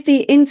with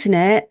the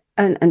internet,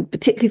 and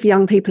particularly for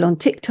young people on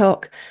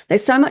TikTok,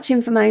 there's so much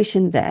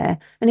information there.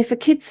 And if a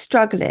kid's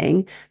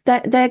struggling,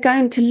 they're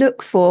going to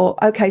look for,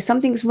 okay,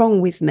 something's wrong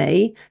with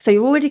me. So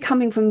you're already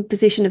coming from a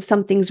position of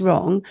something's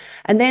wrong.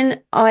 And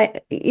then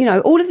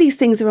all of these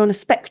things are on a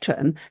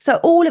spectrum.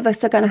 So all of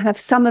us are going to have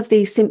some of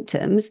these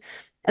symptoms.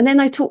 And then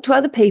they talk to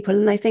other people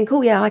and they think,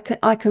 oh, yeah,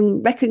 I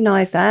can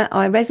recognize that.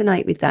 I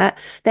resonate with that.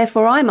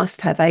 Therefore, I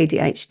must have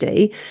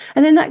ADHD.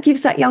 And then that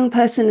gives that young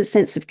person a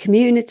sense of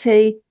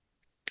community,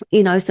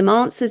 some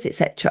answers,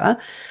 etc.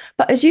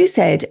 But as you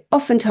said,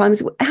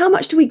 oftentimes, how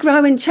much do we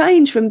grow and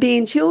change from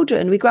being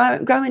children? We grow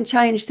and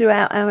change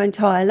throughout our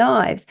entire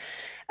lives.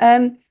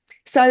 And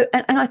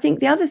I think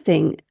the other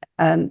thing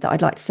that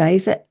I'd like to say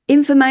is that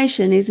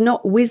information is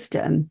not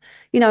wisdom.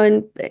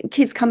 And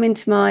kids come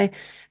into my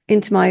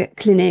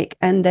clinic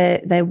and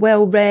they're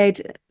well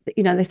read.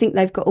 They think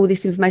they've got all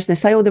this information. They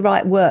say all the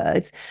right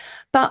words,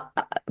 but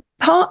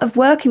part of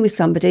working with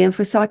somebody, and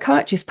for a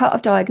psychiatrist, part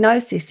of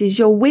diagnosis is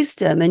your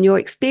wisdom and your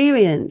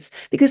experience,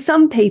 because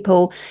some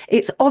people,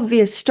 it's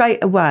obvious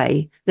straight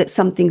away that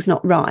something's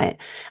not right.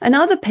 And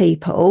other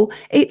people,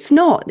 it's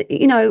not.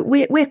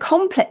 We're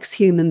complex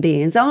human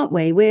beings, aren't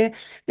we?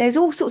 There's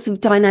all sorts of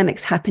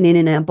dynamics happening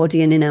in our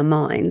body and in our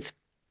minds.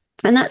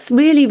 And that's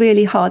really,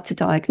 really hard to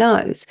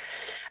diagnose.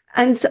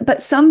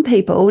 But some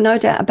people, no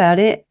doubt about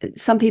it,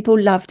 some people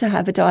love to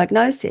have a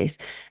diagnosis.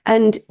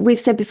 And we've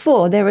said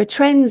before, there are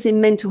trends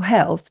in mental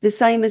health, the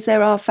same as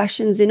there are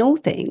fashions in all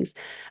things.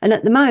 And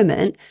at the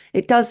moment,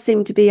 it does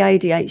seem to be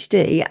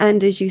ADHD.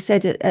 And as you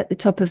said at the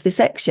top of the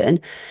section,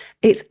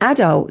 it's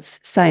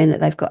adults saying that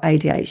they've got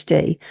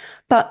ADHD.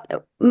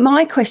 But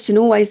my question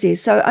always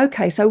is, so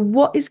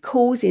what is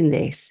causing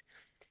this?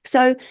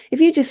 So if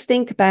you just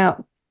think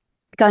about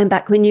going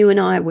back when you and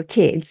I were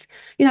kids,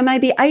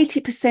 maybe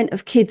 80%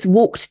 of kids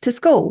walked to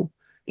school.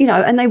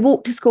 and they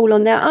walked to school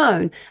on their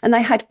own, and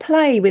they had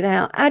play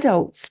without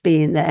adults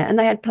being there, and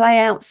they had play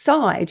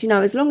outside.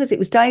 As long as it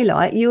was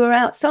daylight, you were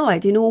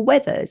outside in all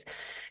weathers.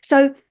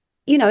 So,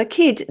 a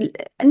kid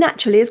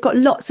naturally has got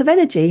lots of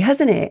energy,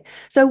 hasn't it?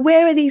 So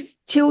where are these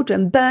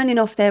children burning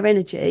off their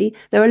energy?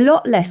 They're a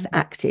lot less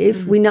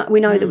active. We know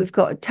that we've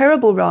got a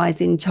terrible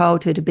rise in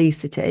childhood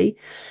obesity.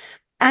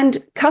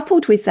 And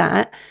coupled with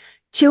that,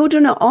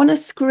 children are on a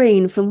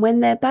screen from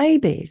when they're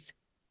babies.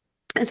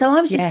 And so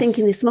I was just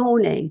thinking this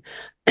morning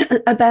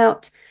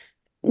about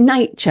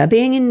nature,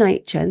 being in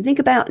nature, and think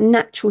about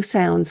natural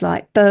sounds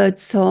like bird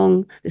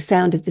song, the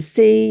sound of the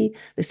sea,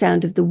 the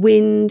sound of the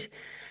wind,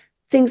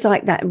 things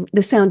like that,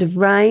 the sound of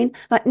rain.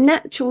 Like,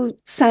 natural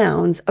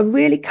sounds are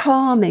really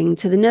calming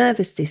to the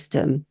nervous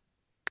system.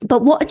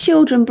 But what are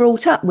children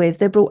brought up with?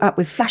 They're brought up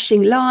with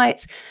flashing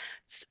lights,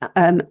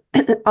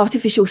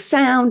 artificial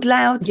sound,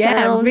 loud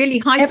sounds.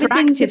 Really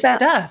hyperactive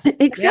stuff.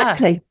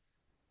 Exactly.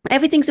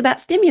 Everything's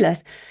about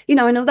stimulus,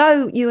 and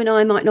although you and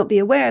I might not be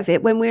aware of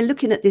it, when we're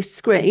looking at this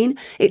screen,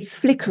 it's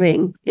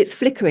flickering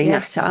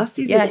at us,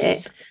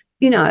 isn't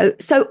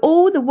it? So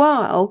all the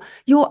while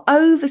you're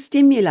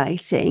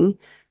overstimulating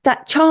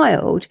that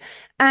child.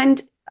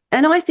 And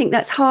I think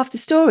that's half the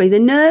story. The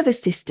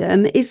nervous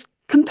system is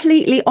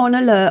completely on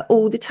alert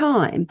all the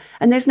time,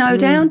 and there's no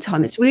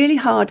downtime. It's really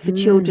hard for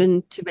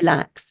children to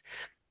relax.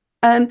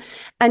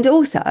 And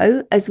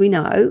also, as we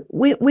know,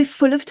 we're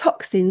full of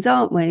toxins,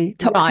 aren't we?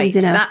 Toxins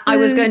in our food. I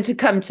was going to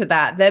come to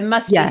that. There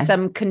must be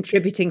some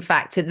contributing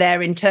factor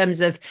there in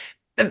terms of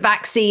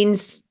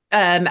vaccines,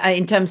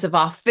 in terms of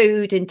our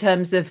food, in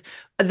terms of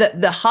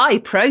the high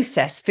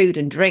processed food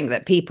and drink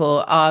that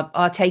people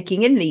are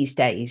taking in these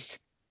days.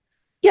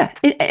 Yeah,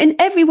 and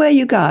everywhere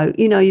you go,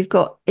 you've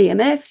got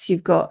EMFs,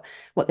 you've got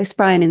what they're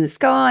spraying in the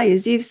sky,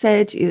 as you've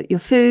said, your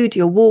food,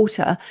 your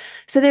water.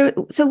 So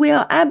we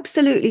are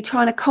absolutely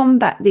trying to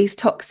combat these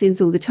toxins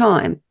all the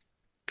time.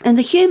 And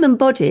the human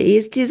body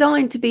is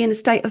designed to be in a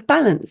state of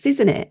balance,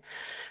 isn't it?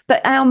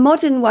 But our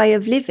modern way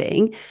of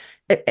living,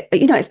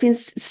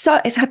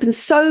 it's happened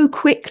so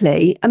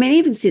quickly. I mean,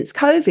 even since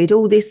COVID,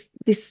 all this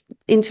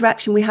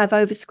interaction we have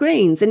over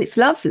screens, and it's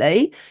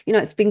lovely.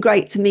 It's been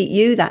great to meet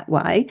you that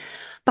way,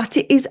 but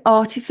it is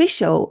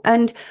artificial,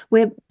 and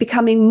we're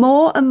becoming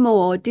more and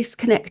more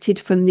disconnected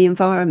from the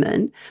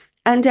environment,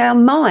 and our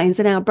minds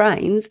and our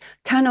brains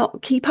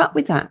cannot keep up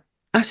with that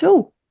at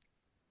all.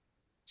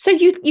 So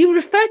you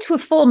refer to a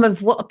form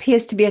of what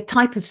appears to be a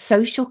type of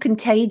social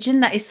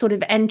contagion that is sort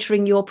of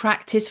entering your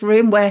practice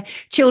room, where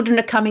children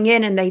are coming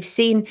in and they've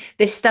seen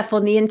this stuff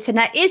on the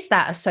internet. Is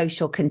that a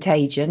social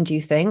contagion, do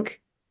you think?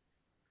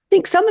 I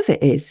think some of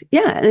it is,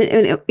 yeah.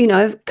 And,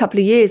 a couple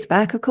of years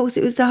back, of course,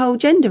 it was the whole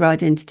gender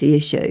identity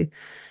issue.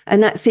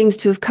 And that seems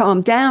to have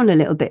calmed down a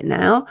little bit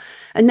now.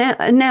 And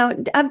now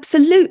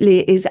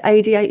absolutely is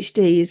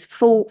ADHD is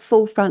full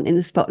front in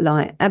the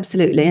spotlight.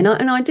 Absolutely. And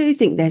I do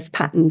think there's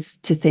patterns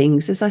to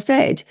things, as I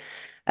said.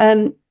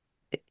 And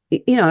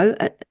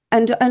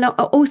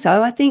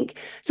also I think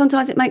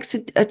sometimes it makes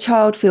a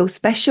child feel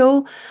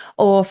special,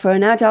 or for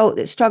an adult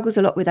that struggles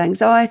a lot with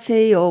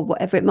anxiety or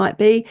whatever it might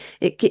be,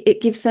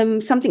 it gives them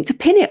something to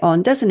pin it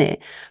on, doesn't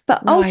it?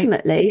 But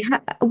ultimately,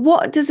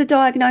 what does a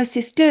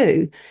diagnosis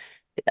do?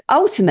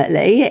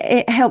 Ultimately,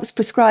 it helps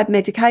prescribe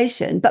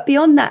medication. But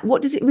beyond that,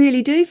 what does it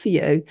really do for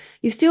you?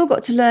 You've still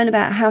got to learn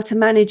about how to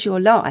manage your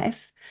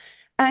life.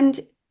 And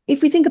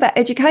if we think about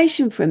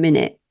education for a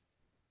minute,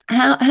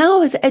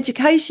 how has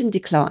education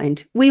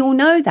declined? We all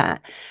know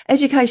that.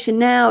 Education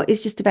now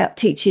is just about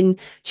teaching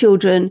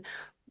children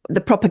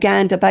the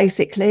propaganda,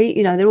 basically.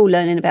 They're all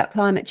learning about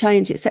climate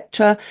change,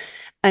 etc.,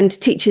 and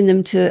teaching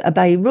them to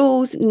obey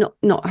rules,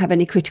 not have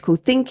any critical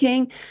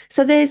thinking.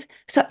 So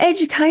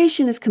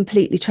education has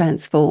completely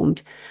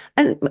transformed.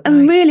 And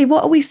really,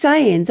 what are we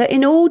saying? That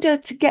in order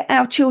to get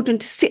our children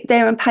to sit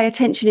there and pay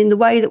attention in the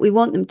way that we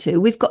want them to,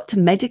 we've got to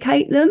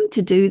medicate them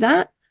to do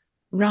that?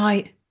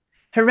 Right.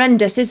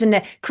 Horrendous, isn't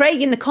it?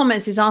 Craig in the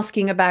comments is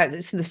asking about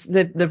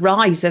the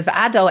rise of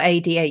adult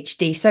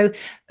ADHD. So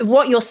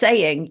what you're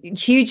saying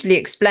hugely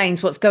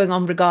explains what's going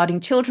on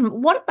regarding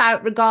children. What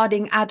about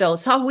regarding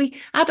adults? Are we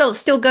adults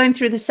still going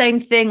through the same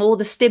thing, all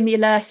the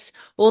stimulus,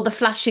 all the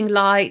flashing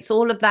lights,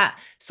 all of that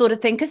sort of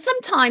thing? Because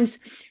sometimes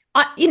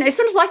I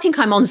think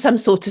I'm on some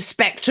sort of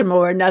spectrum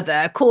or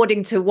another,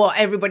 according to what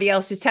everybody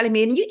else is telling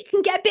me. And you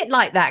can get a bit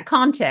like that,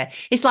 can't it?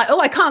 It's like,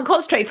 I can't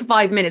concentrate for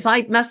 5 minutes.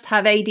 I must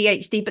have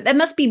ADHD, but there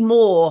must be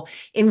more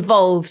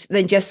involved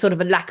than just sort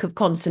of a lack of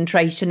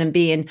concentration and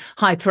being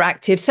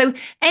hyperactive. So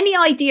any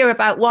idea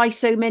about why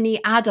so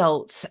many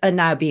adults are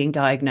now being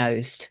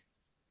diagnosed?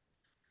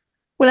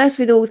 Well, as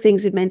with all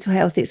things with mental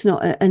health, it's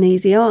not an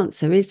easy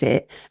answer, is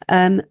it?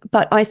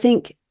 But I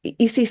think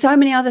you see, so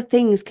many other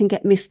things can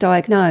get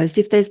misdiagnosed.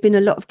 If there's been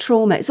a lot of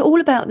trauma, it's all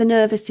about the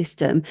nervous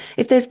system.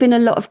 If there's been a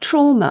lot of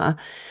trauma,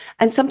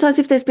 and sometimes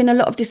if there's been a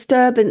lot of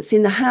disturbance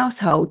in the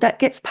household, that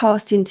gets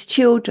passed into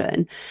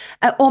children.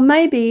 Or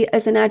maybe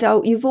as an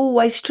adult, you've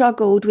always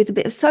struggled with a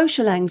bit of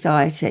social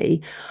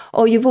anxiety,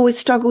 or you've always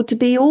struggled to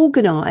be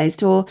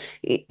organised, or,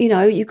 you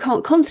know, you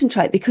can't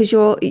concentrate because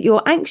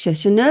you're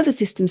anxious, your nervous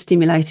system's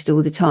stimulated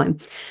all the time.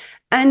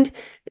 And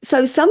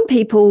so some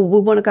people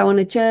will want to go on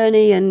a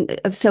journey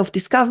of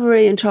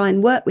self-discovery and try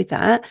and work with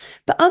that.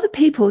 But other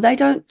people, they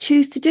don't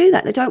choose to do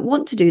that. They don't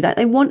want to do that.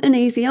 They want an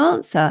easy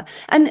answer.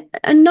 And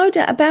no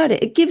doubt about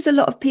it, it gives a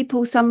lot of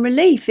people some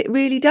relief. It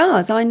really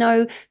does. I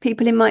know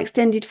people in my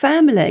extended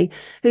family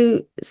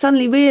who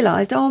suddenly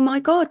realised, oh my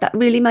God, that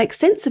really makes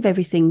sense of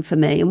everything for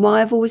me and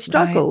why I've always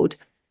struggled.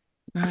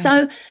 Right.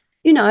 So,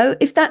 you know,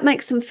 if that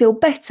makes them feel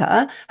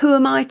better, who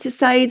am I to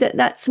say that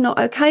that's not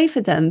okay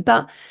for them?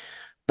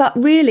 But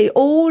really,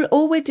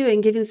 all we're doing,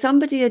 giving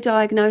somebody a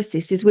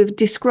diagnosis, is we're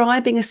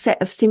describing a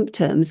set of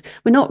symptoms.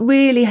 We're not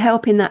really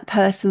helping that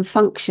person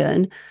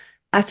function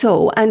at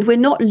all. And we're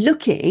not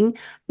looking,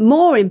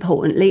 more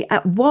importantly,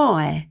 at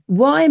why.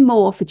 Why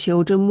more for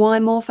children?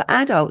 Why more for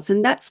adults?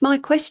 And that's my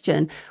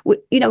question.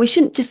 We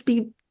shouldn't just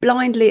be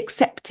blindly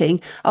accepting,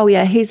 oh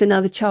yeah, here's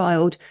another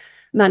child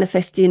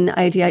manifesting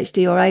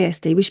ADHD or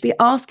ASD. We should be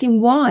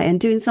asking why and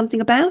doing something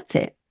about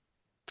it.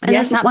 And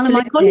yes, as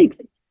absolutely.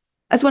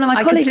 As one of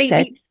my colleagues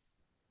said,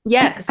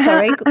 yeah,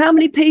 sorry. How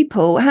many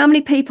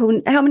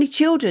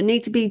children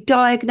need to be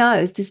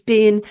diagnosed as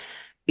being,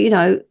 you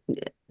know,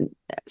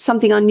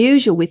 something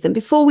unusual with them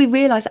before we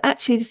realise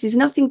actually this is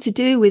nothing to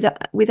do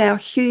with our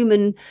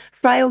human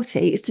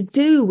frailty. It's to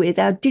do with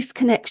our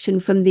disconnection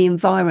from the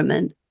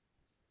environment.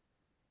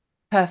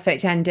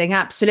 Perfect ending.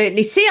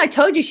 Absolutely. See, I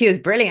told you she was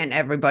brilliant,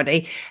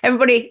 everybody.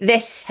 Everybody,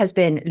 this has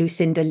been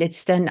Lucinda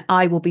Lidstone.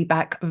 I will be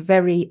back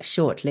very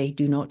shortly.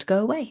 Do not go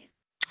away.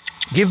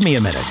 Give me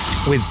a minute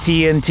with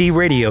TNT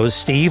Radio's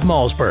Steve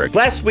Malzberg.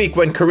 Last week,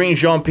 when Karine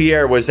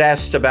Jean-Pierre was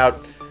asked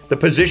about the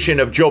position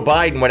of Joe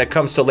Biden when it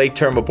comes to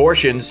late-term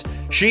abortions,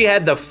 she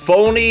had the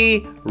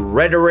phony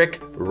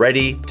rhetoric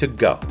ready to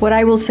go. What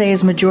I will say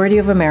is majority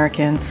of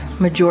Americans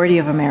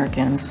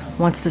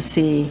wants to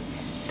see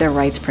their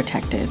rights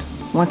protected,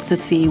 wants to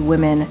see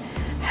women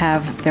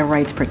have their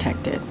rights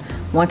protected,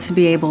 want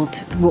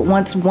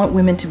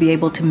women to be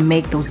able to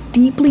make those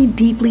deeply,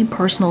 deeply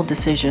personal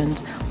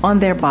decisions on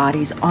their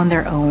bodies, on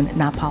their own,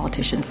 not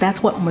politicians.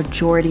 That's what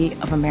majority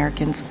of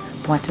Americans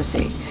want to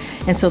see.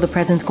 And so the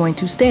president's going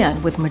to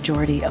stand with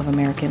majority of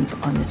Americans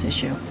on this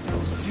issue.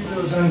 Do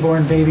those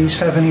unborn babies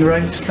have any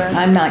rights then?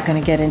 I'm not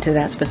going to get into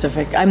that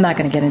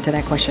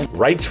question.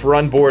 Rights for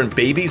unborn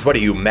babies? What are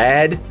you,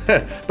 mad?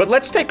 But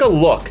let's take a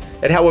look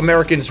at how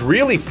Americans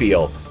really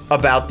feel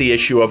about the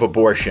issue of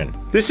abortion.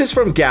 This is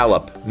from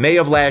Gallup, May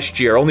of last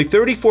year. Only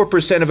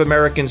 34% of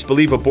Americans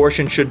believe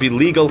abortion should be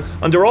legal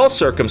under all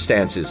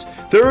circumstances.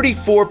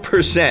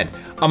 34%.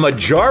 A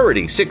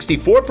majority,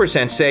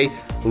 64%, say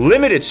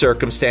limited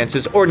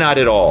circumstances or not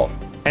at all.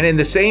 And in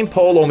the same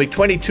poll, only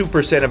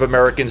 22% of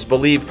Americans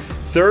believe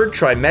third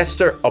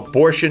trimester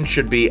abortion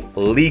should be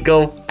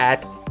legal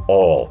at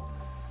all.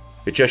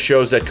 It just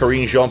shows that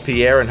Karine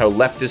Jean-Pierre and her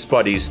leftist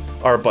buddies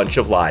are a bunch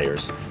of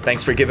liars.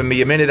 Thanks for giving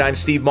me a minute. I'm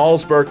Steve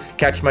Malzberg.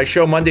 Catch my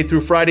show Monday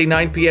through Friday,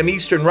 9 p.m.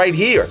 Eastern, right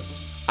here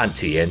on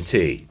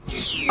TNT.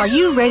 Are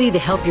you ready to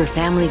help your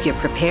family get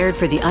prepared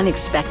for the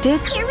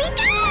unexpected? Here we go!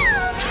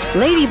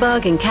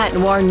 Ladybug and Cat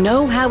Noir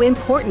know how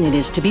important it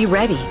is to be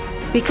ready.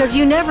 Because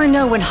you never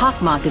know when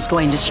Hawkmoth is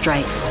going to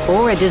strike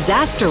or a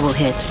disaster will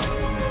hit.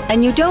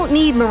 And you don't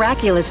need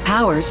miraculous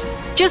powers.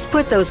 Just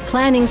put those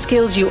planning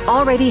skills you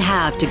already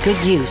have to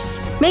good use.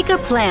 Make a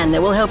plan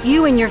that will help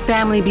you and your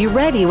family be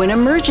ready when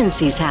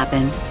emergencies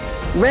happen.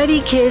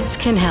 Ready Kids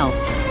can help.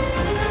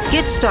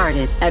 Get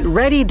started at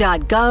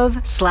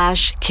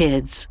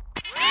ready.gov/kids.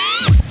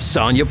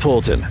 Sonia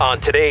Poulton on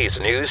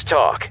today's News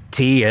Talk,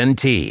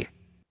 TNT.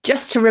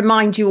 Just to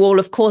remind you all,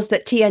 of course,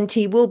 that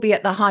TNT will be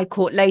at the High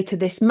Court later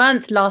this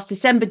month. Last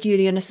December,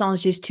 Julian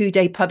Assange's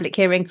two-day public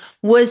hearing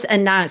was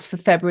announced for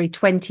February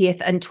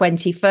 20th and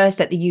 21st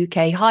at the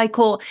UK High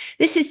Court.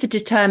 This is to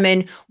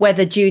determine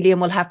whether Julian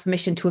will have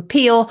permission to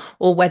appeal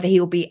or whether he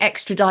will be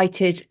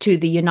extradited to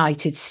the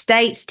United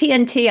States.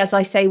 TNT, as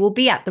I say, will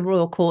be at the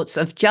Royal Courts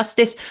of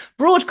Justice,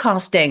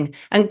 broadcasting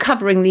and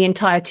covering the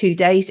entire 2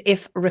 days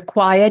if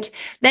required.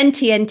 Then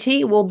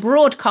TNT will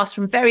broadcast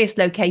from various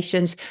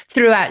locations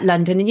throughout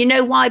London. And you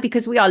know why?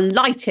 Because we are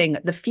lighting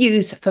the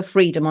fuse for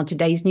freedom on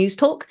today's News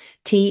Talk,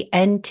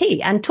 TNT.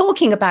 And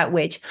talking about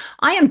which,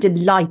 I am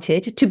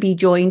delighted to be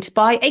joined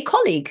by a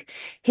colleague.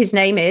 His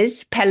name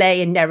is Pelle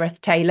and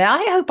Neroth Taylor.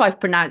 I hope I've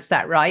pronounced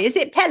that right. Is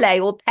it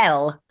Pelle or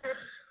Pelle?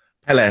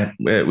 Pelle,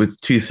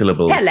 with two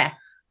syllables. Pelle.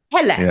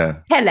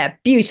 Pelle,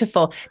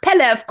 beautiful.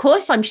 Pelle, of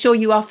course, I'm sure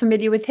you are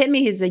familiar with him.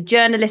 He is a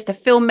journalist, a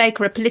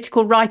filmmaker, a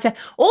political writer,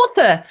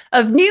 author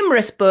of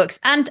numerous books,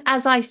 and,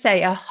 as I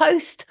say, a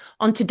host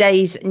on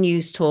today's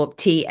News Talk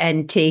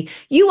TNT.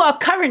 You are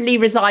currently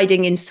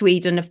residing in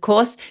Sweden, of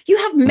course. You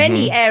have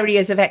many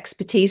areas of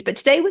expertise, but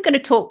today we're going to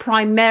talk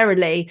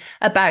primarily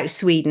about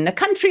Sweden, a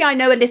country I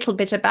know a little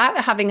bit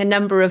about, having a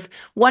number of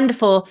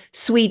wonderful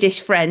Swedish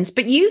friends,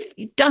 but you've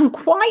done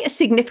quite a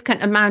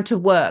significant amount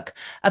of work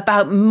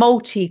about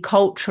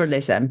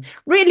multiculturalism,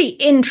 really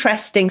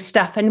interesting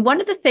stuff. And one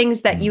of the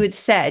things that you had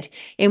said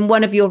in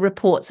one of your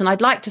reports, and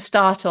I'd like to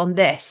start on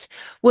this,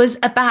 was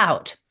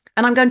about,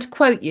 and I'm going to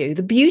quote you,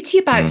 the beauty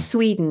about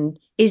Sweden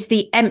is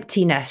the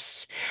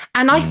emptiness.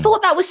 And I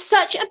thought that was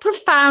such a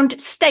profound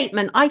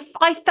statement. I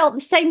felt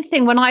the same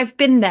thing when I've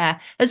been there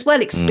as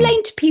well.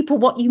 Explain to people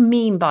what you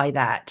mean by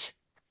that.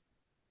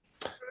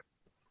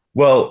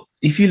 Well,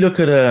 if you look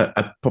at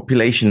a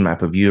population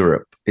map of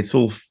Europe, it's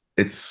all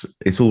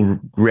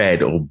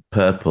red or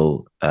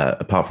purple,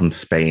 apart from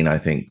Spain, I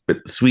think.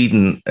 But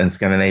Sweden and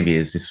Scandinavia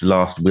is this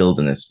last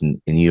wilderness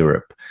in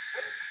Europe.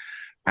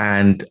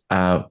 And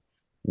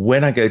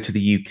when I go to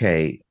the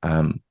UK,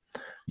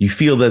 you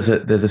feel there's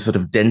a sort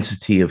of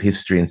density of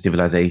history and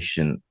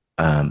civilization.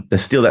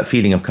 There's still that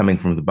feeling of coming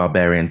from the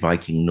barbarian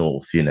Viking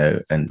north,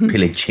 and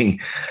pillaging.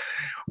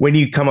 When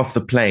you come off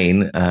the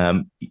plane,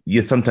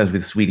 you're sometimes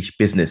with Swedish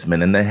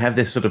businessmen, and they have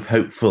this sort of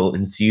hopeful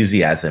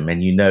enthusiasm,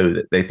 and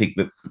that they think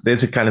that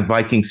there's a kind of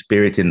Viking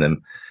spirit in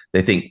them.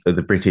 They think that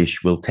the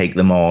British will take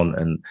them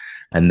on,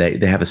 and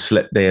they have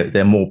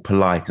they're more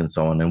polite and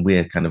so on, and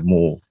we're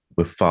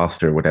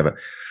faster or whatever.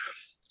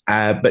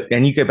 But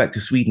then you go back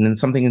to Sweden, and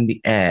something in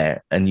the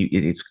air, and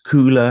it's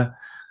cooler,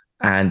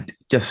 and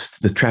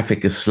just the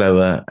traffic is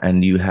slower,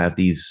 and you have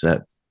these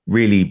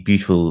really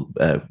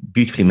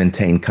beautifully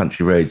maintained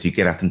country roads. You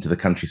get out into the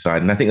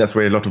countryside, and I think that's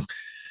where a lot of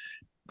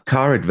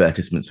car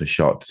advertisements are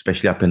shot,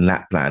 especially up in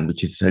Lapland,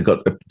 which has got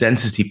a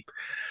density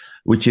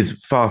which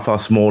is far, far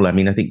smaller. I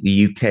mean, I think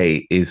the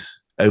UK is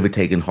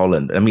overtaken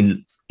Holland. I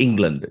mean,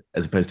 England,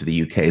 as opposed to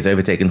the UK, has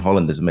overtaken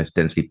Holland as the most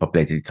densely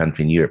populated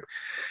country in Europe.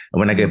 And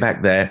when I go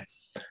back there,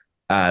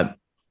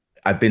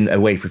 I've been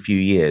away for a few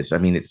years. I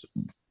mean,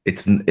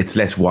 it's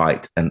less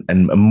white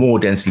and more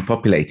densely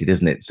populated,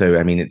 isn't it? So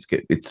I mean,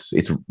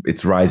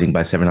 it's rising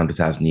by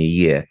 700,000 a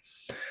year.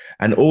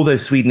 And although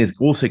Sweden is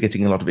also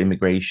getting a lot of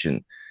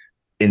immigration,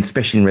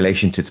 especially in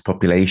relation to its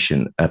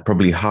population,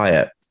 probably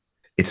higher,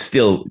 it's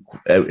still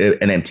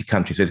an empty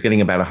country. So it's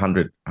getting about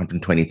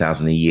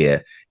 120,000 a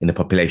year in a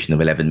population of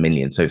 11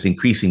 million. So it's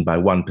increasing by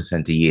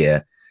 1% a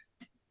year,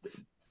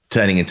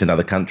 turning into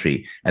another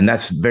country. And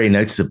that's very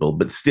noticeable.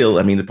 But still,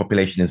 I mean, the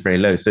population is very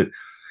low. So,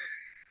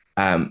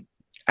 and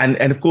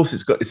of course,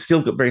 it's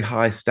still got very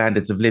high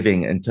standards of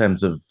living in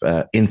terms of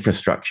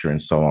infrastructure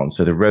and so on.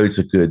 So the roads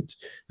are good,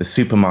 the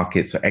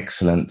supermarkets are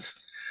excellent,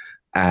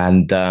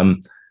 and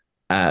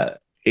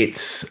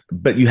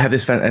but you have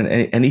this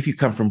and if you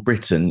come from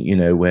Britain,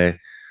 where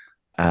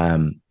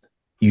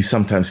you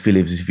sometimes feel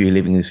as if you're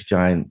living in this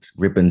giant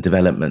ribbon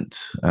development.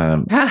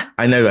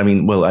 I know. I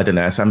mean, well, I don't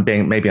know. So I'm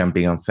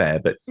being unfair,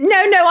 but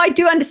no, I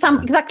do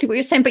understand exactly what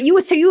you're saying. But you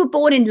were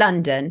born in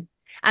London.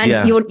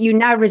 And you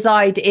now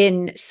reside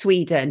in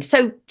Sweden.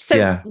 So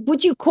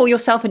would you call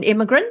yourself an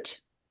immigrant?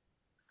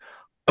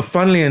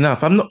 Funnily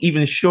enough, I'm not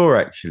even sure,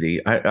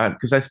 actually,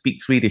 because I speak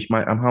Swedish.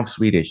 I'm half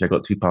Swedish. I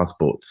got 2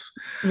 passports.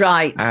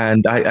 Right.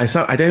 And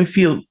I don't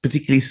feel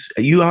particularly...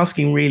 You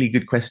asking really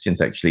good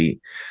questions, actually.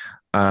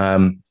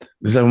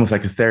 This is almost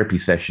like a therapy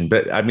session,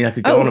 but I mean, I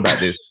could go on about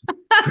this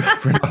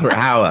for another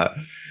hour.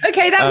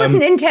 Okay, that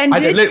wasn't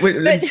intended.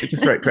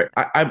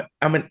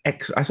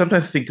 I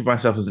sometimes think of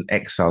myself as an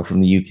exile from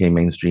the UK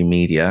mainstream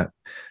media.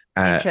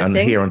 And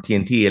here on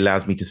TNT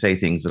allows me to say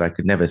things that I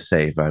could never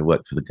say if I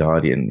worked for The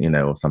Guardian,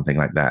 or something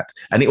like that.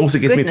 And it also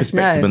gives me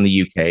perspective on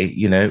the UK,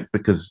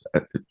 because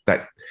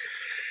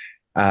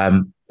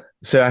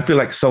so I feel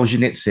like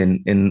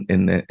Solzhenitsyn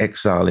in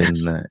exile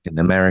in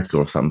America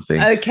or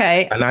something.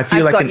 Okay. And I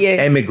feel like an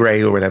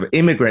emigre or whatever.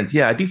 Immigrant.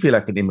 Yeah, I do feel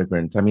like an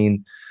immigrant. I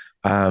mean,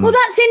 well,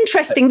 that's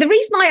interesting. The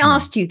reason I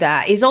asked you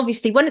that is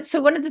obviously one of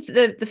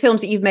the films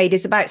that you've made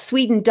is about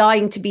Sweden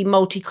dying to be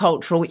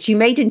multicultural, which you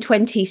made in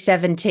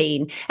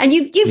 2017. And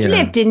you've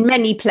lived in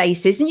many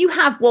places, and you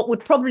have what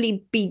would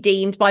probably be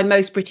deemed by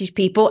most British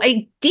people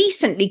a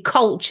decently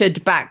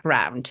cultured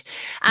background.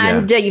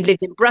 And you've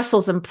lived in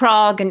Brussels and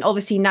Prague, and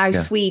obviously now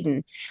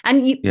Sweden.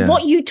 And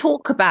what you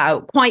talk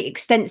about quite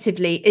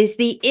extensively is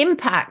the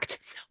impact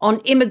on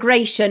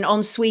immigration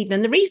on Sweden.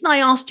 And the reason I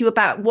asked you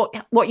about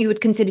what you would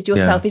consider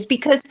yourself is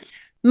because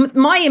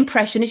my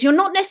impression is you're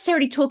not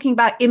necessarily talking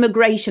about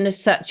immigration as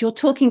such. You're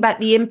talking about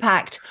the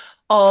impact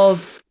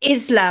of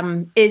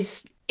Islam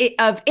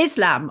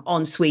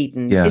on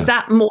Sweden. Is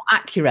that more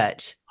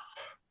accurate?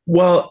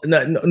 Well,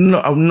 no,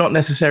 not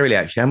necessarily.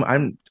 Actually,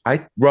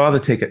 I'd rather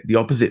take the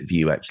opposite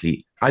view.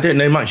 Actually, I don't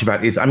know much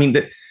about this. I mean,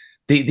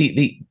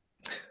 the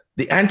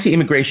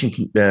anti-immigration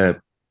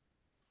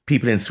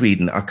people in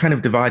Sweden are kind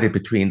of divided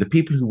between the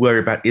people who worry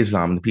about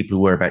Islam and the people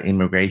who worry about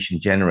immigration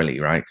generally,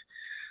 right?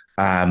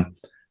 And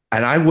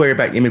I worry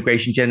about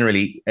immigration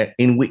generally,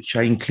 in which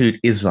I include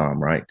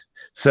Islam, right?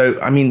 So,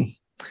 I mean,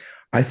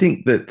 I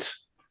think that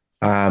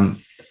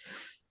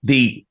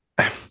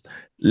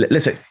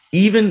let's say,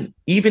 even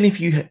if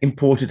you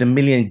imported 1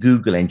 million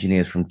Google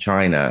engineers from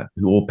China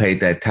who all paid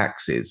their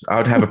taxes, I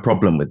would have a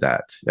problem with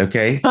that.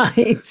 Okay,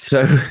 right?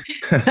 So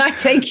I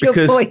take your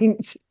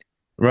point.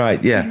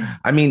 Right. Yeah.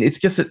 I mean, it's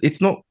just it's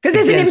not because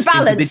there's an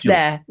imbalance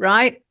there,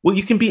 right? Well,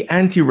 you can be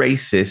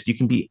anti-racist. You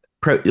can be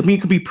you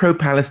can be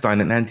pro-Palestine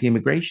and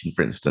anti-immigration,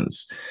 for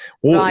instance,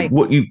 or right.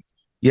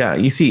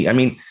 You see, I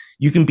mean,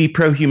 you can be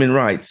pro-human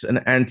rights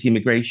and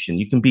anti-immigration.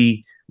 You can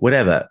be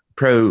whatever,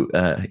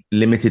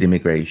 pro-limited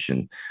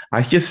immigration.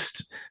 I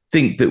just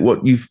think that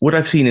what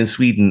I've seen in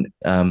Sweden,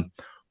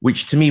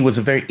 which to me was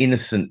a very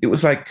innocent, it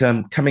was like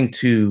coming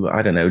to,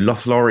 I don't know,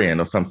 Lothlorien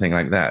or something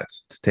like that,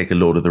 to take a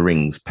Lord of the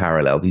Rings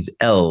parallel. These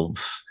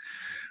elves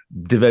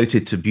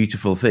devoted to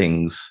beautiful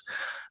things,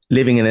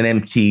 living in an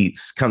empty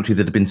country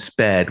that had been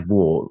spared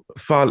war.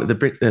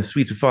 The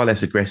Swedes are far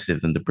less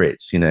aggressive than the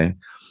Brits, you know.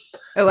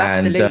 Oh,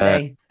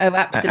 absolutely.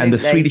 And the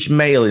Swedish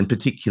male in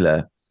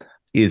particular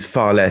is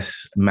far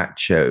less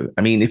macho.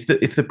 I mean, if the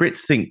Brits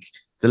think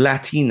the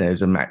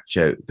Latinos are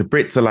macho, the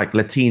Brits are like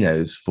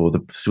Latinos for the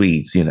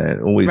Swedes, you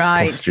know, always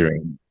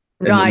posturing,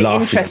 and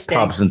laughing at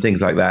pubs and things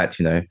like that,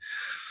 you know.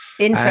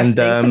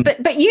 Interesting. And,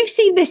 but you've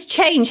seen this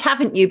change,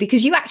 haven't you?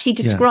 Because you actually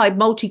describe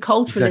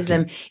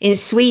multiculturalism in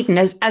Sweden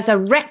as a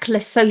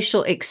reckless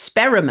social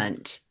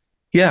experiment.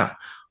 Yeah,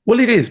 well,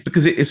 it is,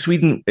 because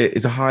Sweden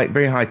is a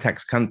very high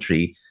tax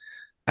country,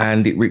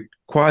 and it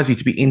requires you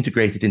to be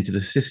integrated into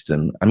the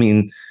system. I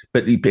mean,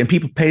 and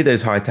people pay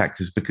those high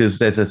taxes because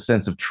there's a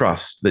sense of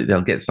trust that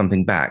they'll get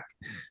something back,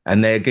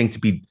 and they're going to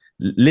be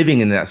living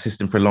in that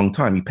system for a long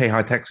time. You pay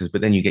high taxes,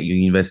 but then you get your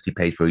university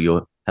paid for,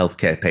 your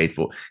healthcare paid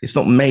for. It's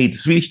not made.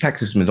 Swedish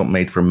tax system is not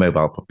made for a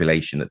mobile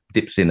population that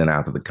dips in and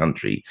out of the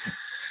country.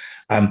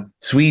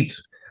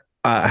 Swedes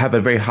have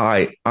a very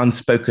high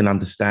unspoken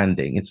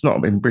understanding. It's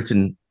not in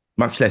Britain,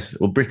 much less,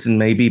 or Britain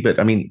maybe, but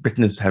I mean,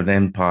 Britain has had an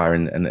empire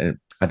and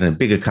I don't know,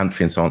 bigger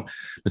country and so on.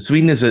 But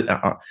Sweden is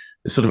a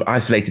sort of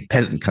isolated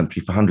peasant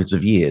country for hundreds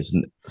of years,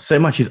 and so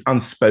much is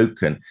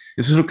unspoken.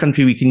 It's a sort of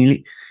country we can,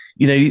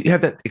 you know, you have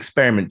that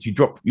experiment.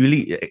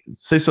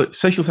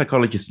 Social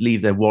psychologists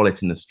leave their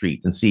wallet in the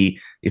street and see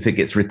if it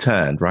gets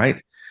returned, right?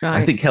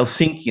 I think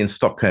Helsinki and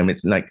Stockholm,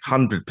 it's like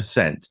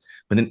 100%,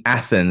 but in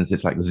Athens,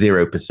 it's like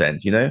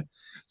 0%, you know?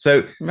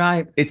 So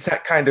it's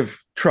that kind of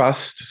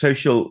trust,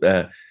 social,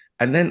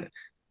 and then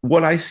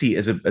what I see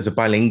as a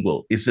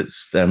bilingual is that,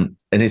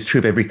 and it's true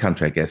of every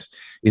country, I guess,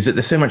 is that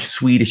there's so much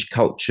Swedish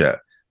culture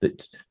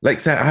that, like,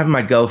 say, I have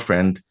my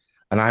girlfriend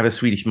and I have a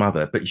Swedish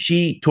mother, but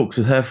she talks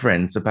with her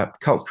friends about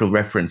cultural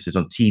references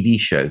on TV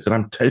shows that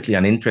I'm totally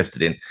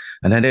uninterested in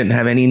and I don't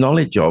have any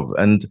knowledge of.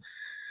 And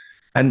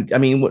I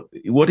mean,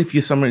 what if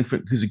you're someone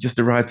who's just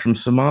arrived from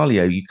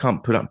Somalia? You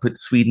can't put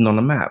Sweden on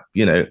a map,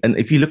 you know. And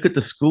if you look at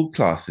the school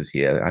classes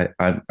here,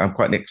 I'm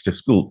quite next to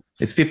school.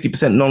 It's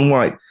 50%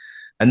 non-white,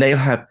 and they'll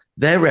have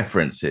their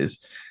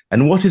references.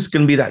 And what is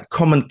going to be that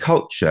common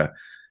culture?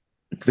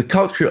 The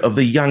culture of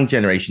the young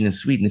generation in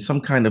Sweden is some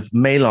kind of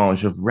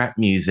melange of rap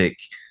music,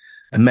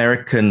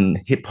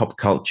 American hip hop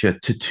culture,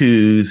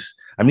 tattoos.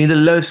 I mean, the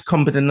lowest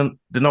common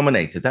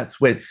denominator. That's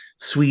where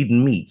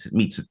Sweden meets. It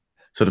meets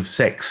sort of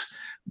sex,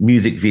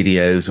 music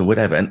videos or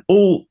whatever. And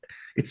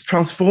it's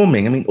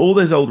transforming. I mean, all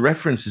those old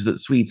references that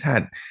Swedes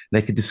had,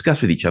 they could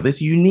discuss with each other.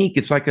 It's unique.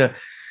 It's like an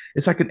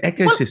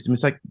ecosystem.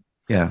 It's like,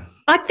 yeah.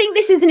 I think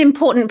this is an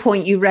important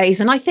point you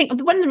raise. And I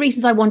think one of the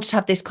reasons I wanted to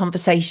have this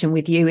conversation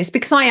with you is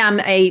because I am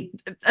a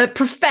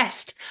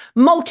professed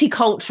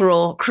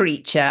multicultural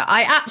creature.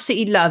 I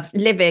absolutely love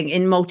living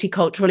in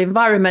multicultural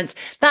environments.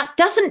 That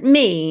doesn't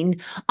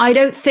mean I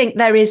don't think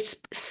there is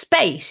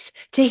space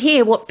to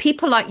hear what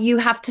people like you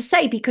have to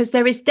say, because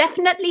there is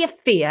definitely a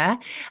fear,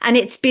 and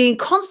it's being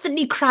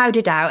constantly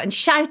crowded out and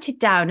shouted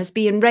down as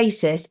being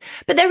racist.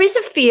 But there is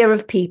a fear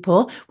of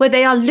people where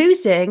they are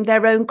losing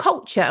their own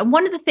culture. And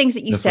one of the things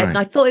that you said, and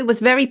I thought it was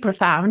very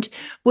profound,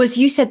 was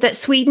you said that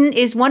Sweden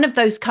is one of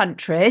those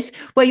countries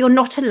where you're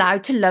not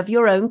allowed to love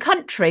your own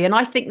country. And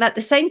I think that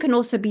the same can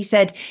also be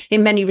said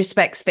in many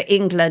respects for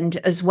England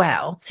as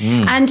well.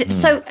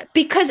 So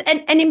because,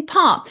 and in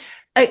part,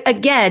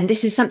 again,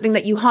 this is something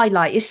that you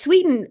highlight, is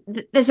Sweden,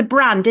 there's a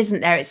brand, isn't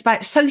there? It's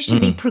about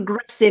socially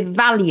progressive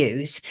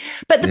values.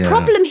 But the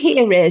problem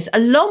here is,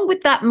 along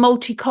with that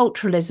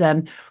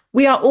multiculturalism,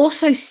 we are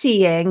also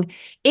seeing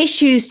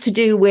issues to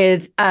do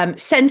with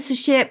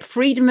censorship,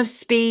 freedom of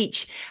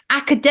speech,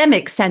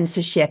 academic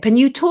censorship. And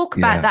you talk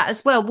about that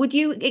as well. Would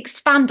you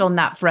expand on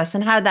that for us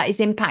and how that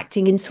is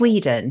impacting in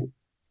Sweden?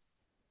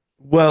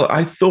 Well,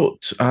 I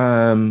thought,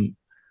 I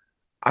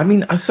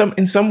mean,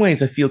 in some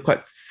ways, I feel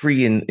quite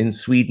free in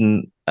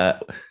Sweden,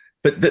 but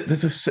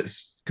there's a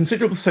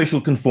considerable social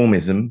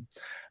conformism.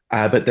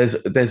 But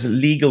there's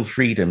legal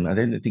freedom. I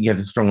don't think you have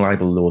as strong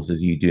libel laws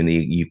as you do in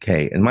the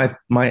UK. And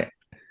my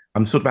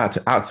I'm sort of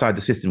outside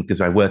the system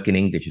because I work in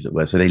English, as it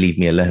were, so they leave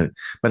me alone.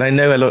 But I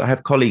know I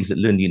have colleagues at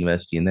Lund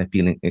University, and they're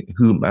feeling,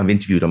 whom I've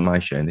interviewed on my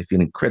show, and they feel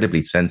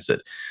incredibly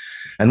censored.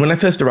 And when I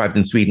first arrived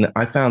in Sweden,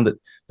 I found that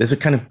there's a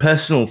kind of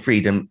personal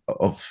freedom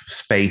of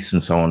space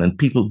and so on, and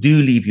people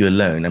do leave you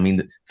alone. I mean,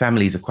 the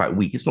families are quite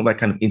weak. It's not that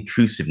kind of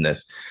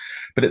intrusiveness.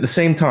 But at the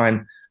same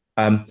time,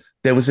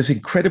 there was this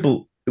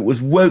incredible, it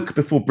was woke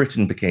before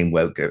Britain became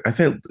woke. I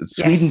felt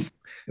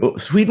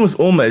Sweden was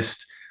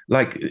almost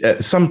like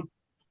some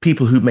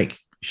people who make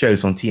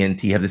shows on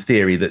TNT have this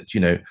theory that,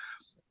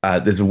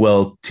 there's a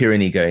world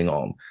tyranny going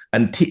on.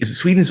 And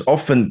Sweden is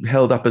often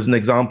held up as an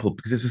example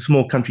because it's a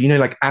small country.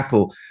 Like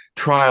Apple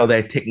trial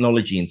their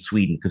technology in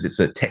Sweden because it's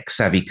a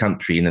tech-savvy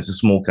country and it's a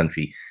small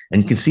country.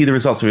 And you can see the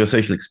results of your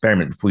social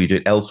experiment before you do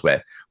it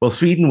elsewhere. Well,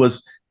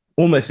 it's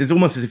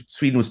almost as if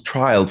Sweden was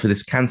trialed for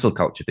this cancel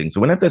culture thing.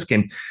 So when I first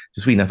came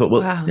to Sweden, I thought,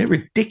 well, they're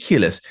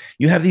ridiculous.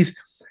 You have to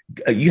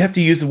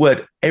use the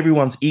word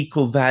everyone's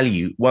equal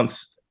value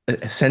once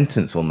a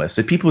sentence almost.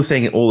 So people were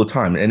saying it all the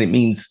time, and it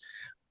means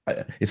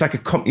it's like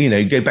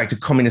you go back to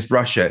communist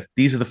Russia.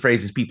 These are the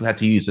phrases people had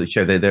to use to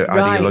show they're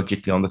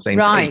ideologically on the same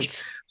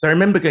page. So I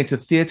remember going to a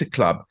theatre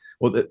club,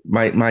 or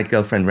my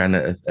girlfriend ran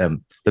the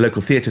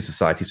local theatre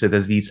society. So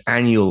there's these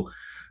annual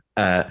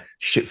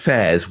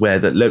fairs where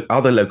the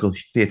other local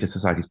theatre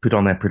societies put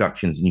on their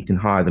productions, and you can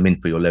hire them in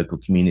for your local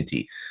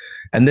community.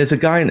 And there's a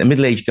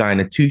middle-aged guy in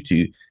a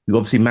tutu who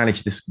obviously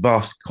managed this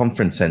vast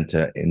conference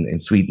center in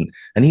Sweden.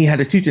 And he had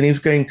a tutu, and he was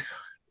going,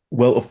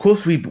 well, of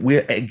course,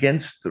 we're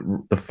against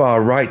the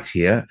far right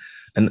here.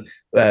 And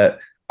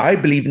I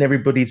believe in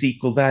everybody's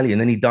equal value.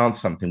 And then he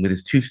danced something with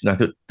his tutu. And I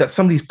thought that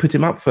somebody's put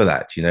him up for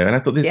that, And I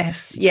thought this is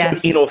so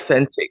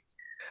inauthentic.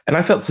 And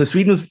I felt so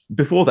Sweden was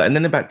before that. And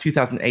then about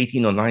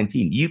 2018 or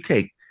 19,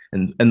 UK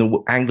and the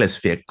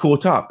Anglosphere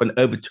caught up and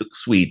overtook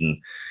Sweden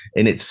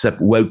in its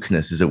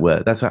wokeness, as it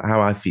were. That's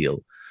how I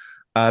feel.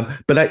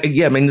 But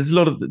there's a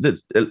lot of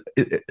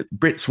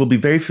Brits will be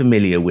very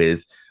familiar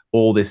with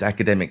all this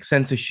academic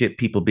censorship,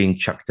 people being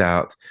chucked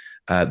out.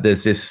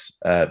 There's this,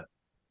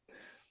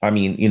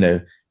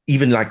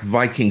 even like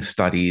Viking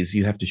studies,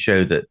 you have to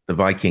show that the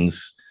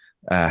Vikings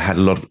had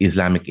a lot of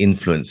Islamic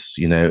influence,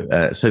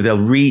 so they'll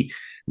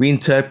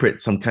reinterpret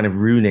some kind of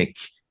runic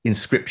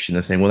inscription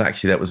as saying, well,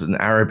 actually, that was an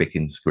Arabic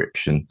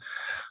inscription.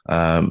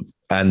 That's,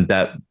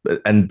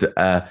 but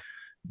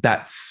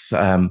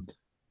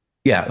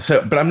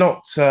I'm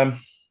not,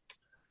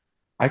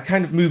 I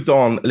kind of moved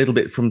on a little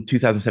bit from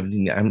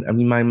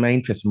 2017. My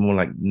interests are more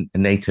like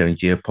NATO and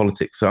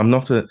geopolitics. So I'm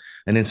not an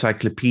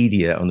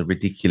encyclopedia on the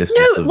ridiculousness.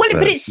 No,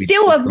 but it's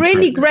still a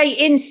really great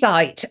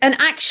insight. And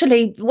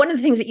actually, one of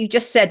the things that you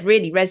just said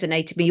really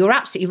resonated with me. You're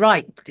absolutely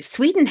right.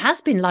 Sweden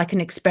has been like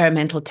an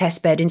experimental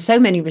testbed in so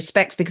many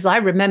respects, because I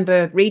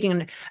remember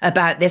reading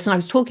about this, and I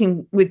was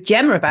talking with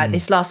Gemma about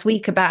this last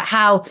week, about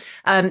how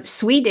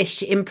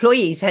Swedish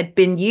employees had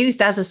been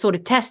used as a sort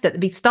of test at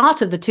the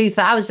start of the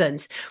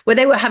 2000s, where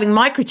they were having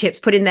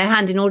microchips put in their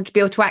hand in order to be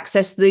able to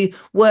access the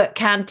work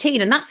canteen.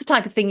 And that's the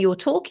type of thing you're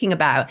talking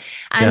about.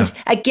 And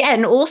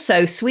again,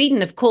 also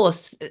Sweden, of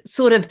course,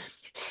 sort of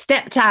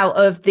stepped out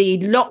of the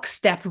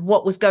lockstep of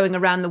what was going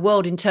around the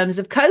world in terms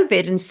of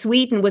COVID. And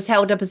Sweden was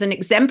held up as an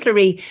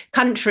exemplary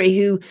country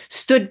who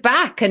stood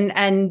back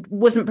and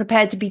wasn't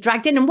prepared to be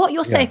dragged in. And what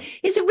you're saying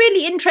is a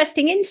really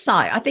interesting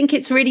insight. I think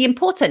it's really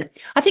important.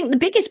 I think the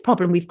biggest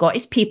problem we've got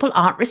is people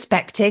aren't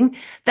respecting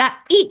that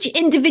each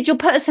individual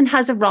person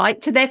has a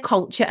right to their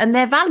culture and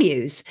their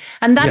values.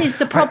 And that is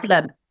the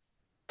problem.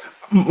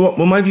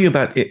 Well, my view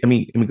about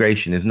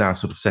immigration is now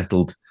sort of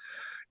settled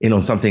in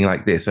on something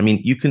like this. I mean,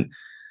 you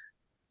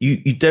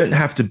don't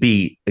have to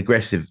be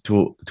aggressive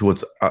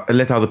towards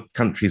let other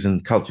countries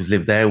and cultures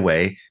live their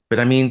way. But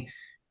I mean,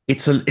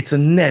 it's a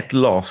net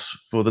loss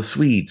for the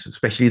Swedes,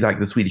 especially like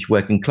the Swedish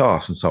working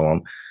class and so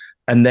on.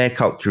 And their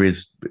culture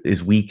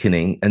is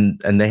weakening,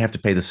 and they have to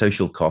pay the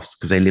social costs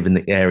because they live in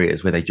the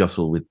areas where they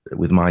jostle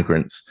with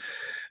migrants.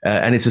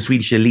 And it's the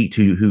Swedish elite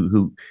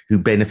who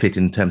benefit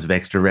in terms of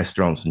extra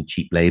restaurants and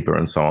cheap labor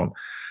and so on.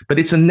 But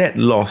it's a net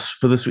loss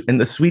for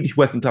the Swedish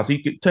working class. So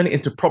you could turn it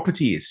into a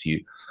property issue.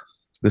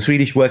 The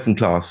Swedish working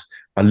class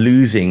are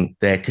losing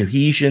their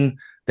cohesion,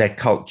 their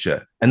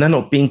culture, and they're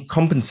not being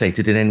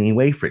compensated in any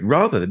way for it.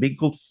 Rather, they're being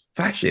called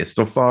fascist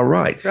or far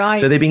right.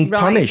 So they're being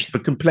punished for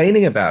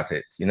complaining about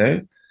it,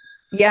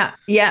 Yeah.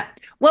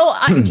 Well,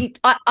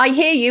 I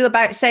hear you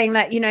about saying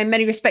that, in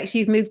many respects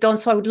you've moved on.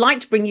 So I would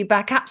like to bring you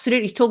back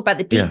absolutely to talk about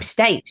the deep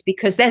state,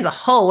 because there's a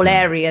whole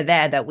area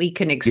there that we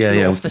can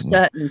explore for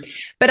certain.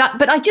 But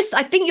I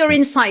think your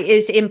insight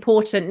is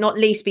important, not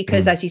least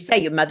because, as you say,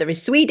 your mother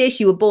is Swedish.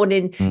 You were born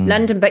in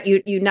London, but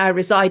you now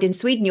reside in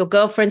Sweden. Your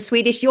girlfriend's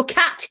Swedish. Your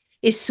cat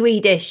is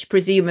Swedish,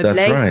 presumably.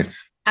 That's right.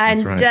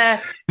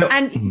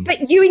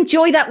 But you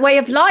enjoy that way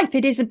of life.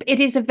 It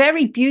is a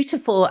very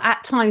beautiful,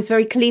 at times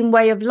very clean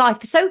way of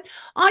life. So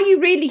are you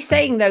really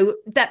saying, though,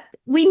 that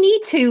we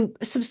need to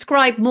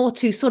subscribe more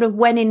to sort of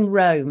when in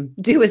Rome,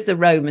 do as the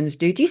Romans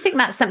do? Do you think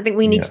that's something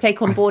we need to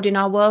take on board in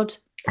our world?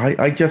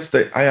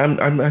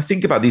 I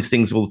think about these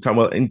things all the time.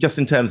 Well, in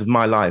terms of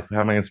my life,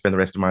 how am I going to spend the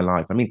rest of my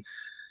life? I mean,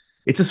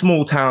 it's a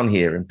small town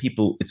here, and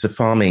it's a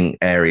farming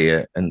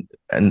area,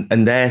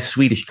 and their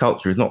Swedish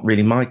culture is not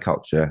really my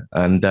culture.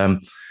 And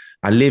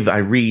I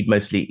read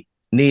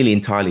nearly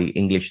entirely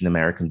English and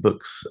American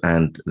books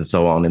and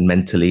so on, and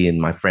mentally, and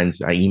my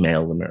friends, I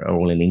email them, are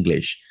all in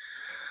English.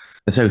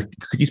 And so,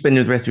 could you spend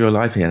the rest of your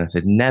life here? And I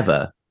said,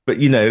 never. But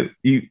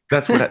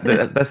that's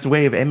the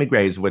way of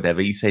emigres or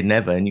whatever. You say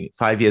never, and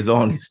 5 years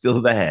on, you're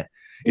still there.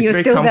 It's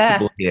very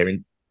comfortable here,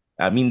 and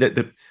I mean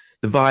the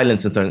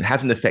violence and so on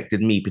hasn't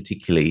affected me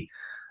particularly,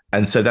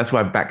 and so that's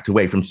why I backed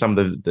away from some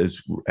of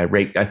those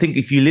rape. I think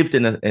if you lived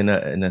in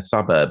a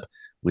suburb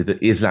with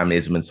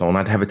Islamism and so on,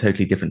 I'd have a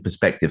totally different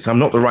perspective. So I'm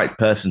not the right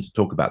person to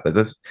talk about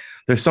that.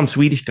 There's some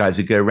Swedish guys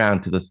who go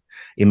around to the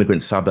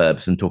immigrant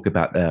suburbs and talk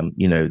about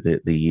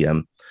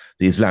the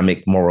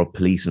Islamic moral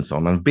police and so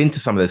on. I've been to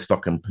some of those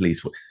Stockholm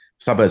police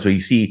suburbs where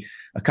you see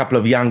a couple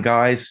of young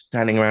guys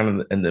standing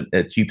around in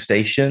the tube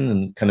station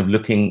and kind of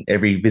looking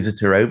every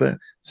visitor over,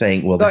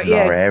 saying, "Well, this is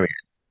our area,"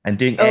 and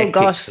doing air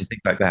kicks and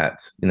things like that.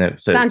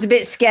 So sounds a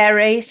bit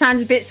scary.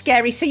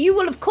 So you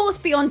will, of course,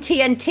 be on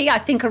TNT. I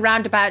think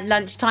around about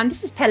lunchtime.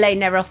 This is Pelle,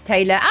 Neroth,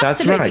 Taylor.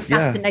 Absolutely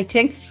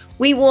fascinating. Yeah.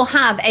 We will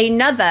have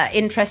another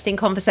interesting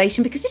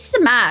conversation because this is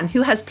a man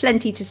who has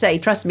plenty to say.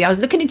 Trust me, I was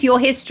looking into your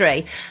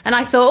history and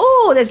I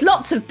thought, there's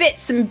lots of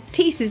bits and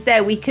pieces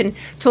there we can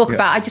talk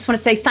about. I just want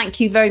to say thank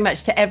you very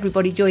much to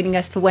everybody joining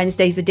us for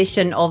Wednesday's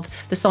edition of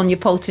the Sonia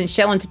Poulton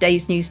Show on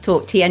today's News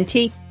Talk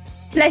TNT.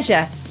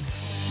 Pleasure.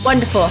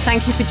 Wonderful.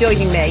 Thank you for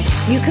joining me.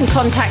 You can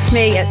contact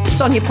me at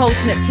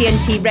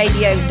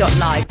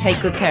soniapoulton@tntradio.live.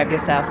 Take good care of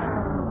yourself.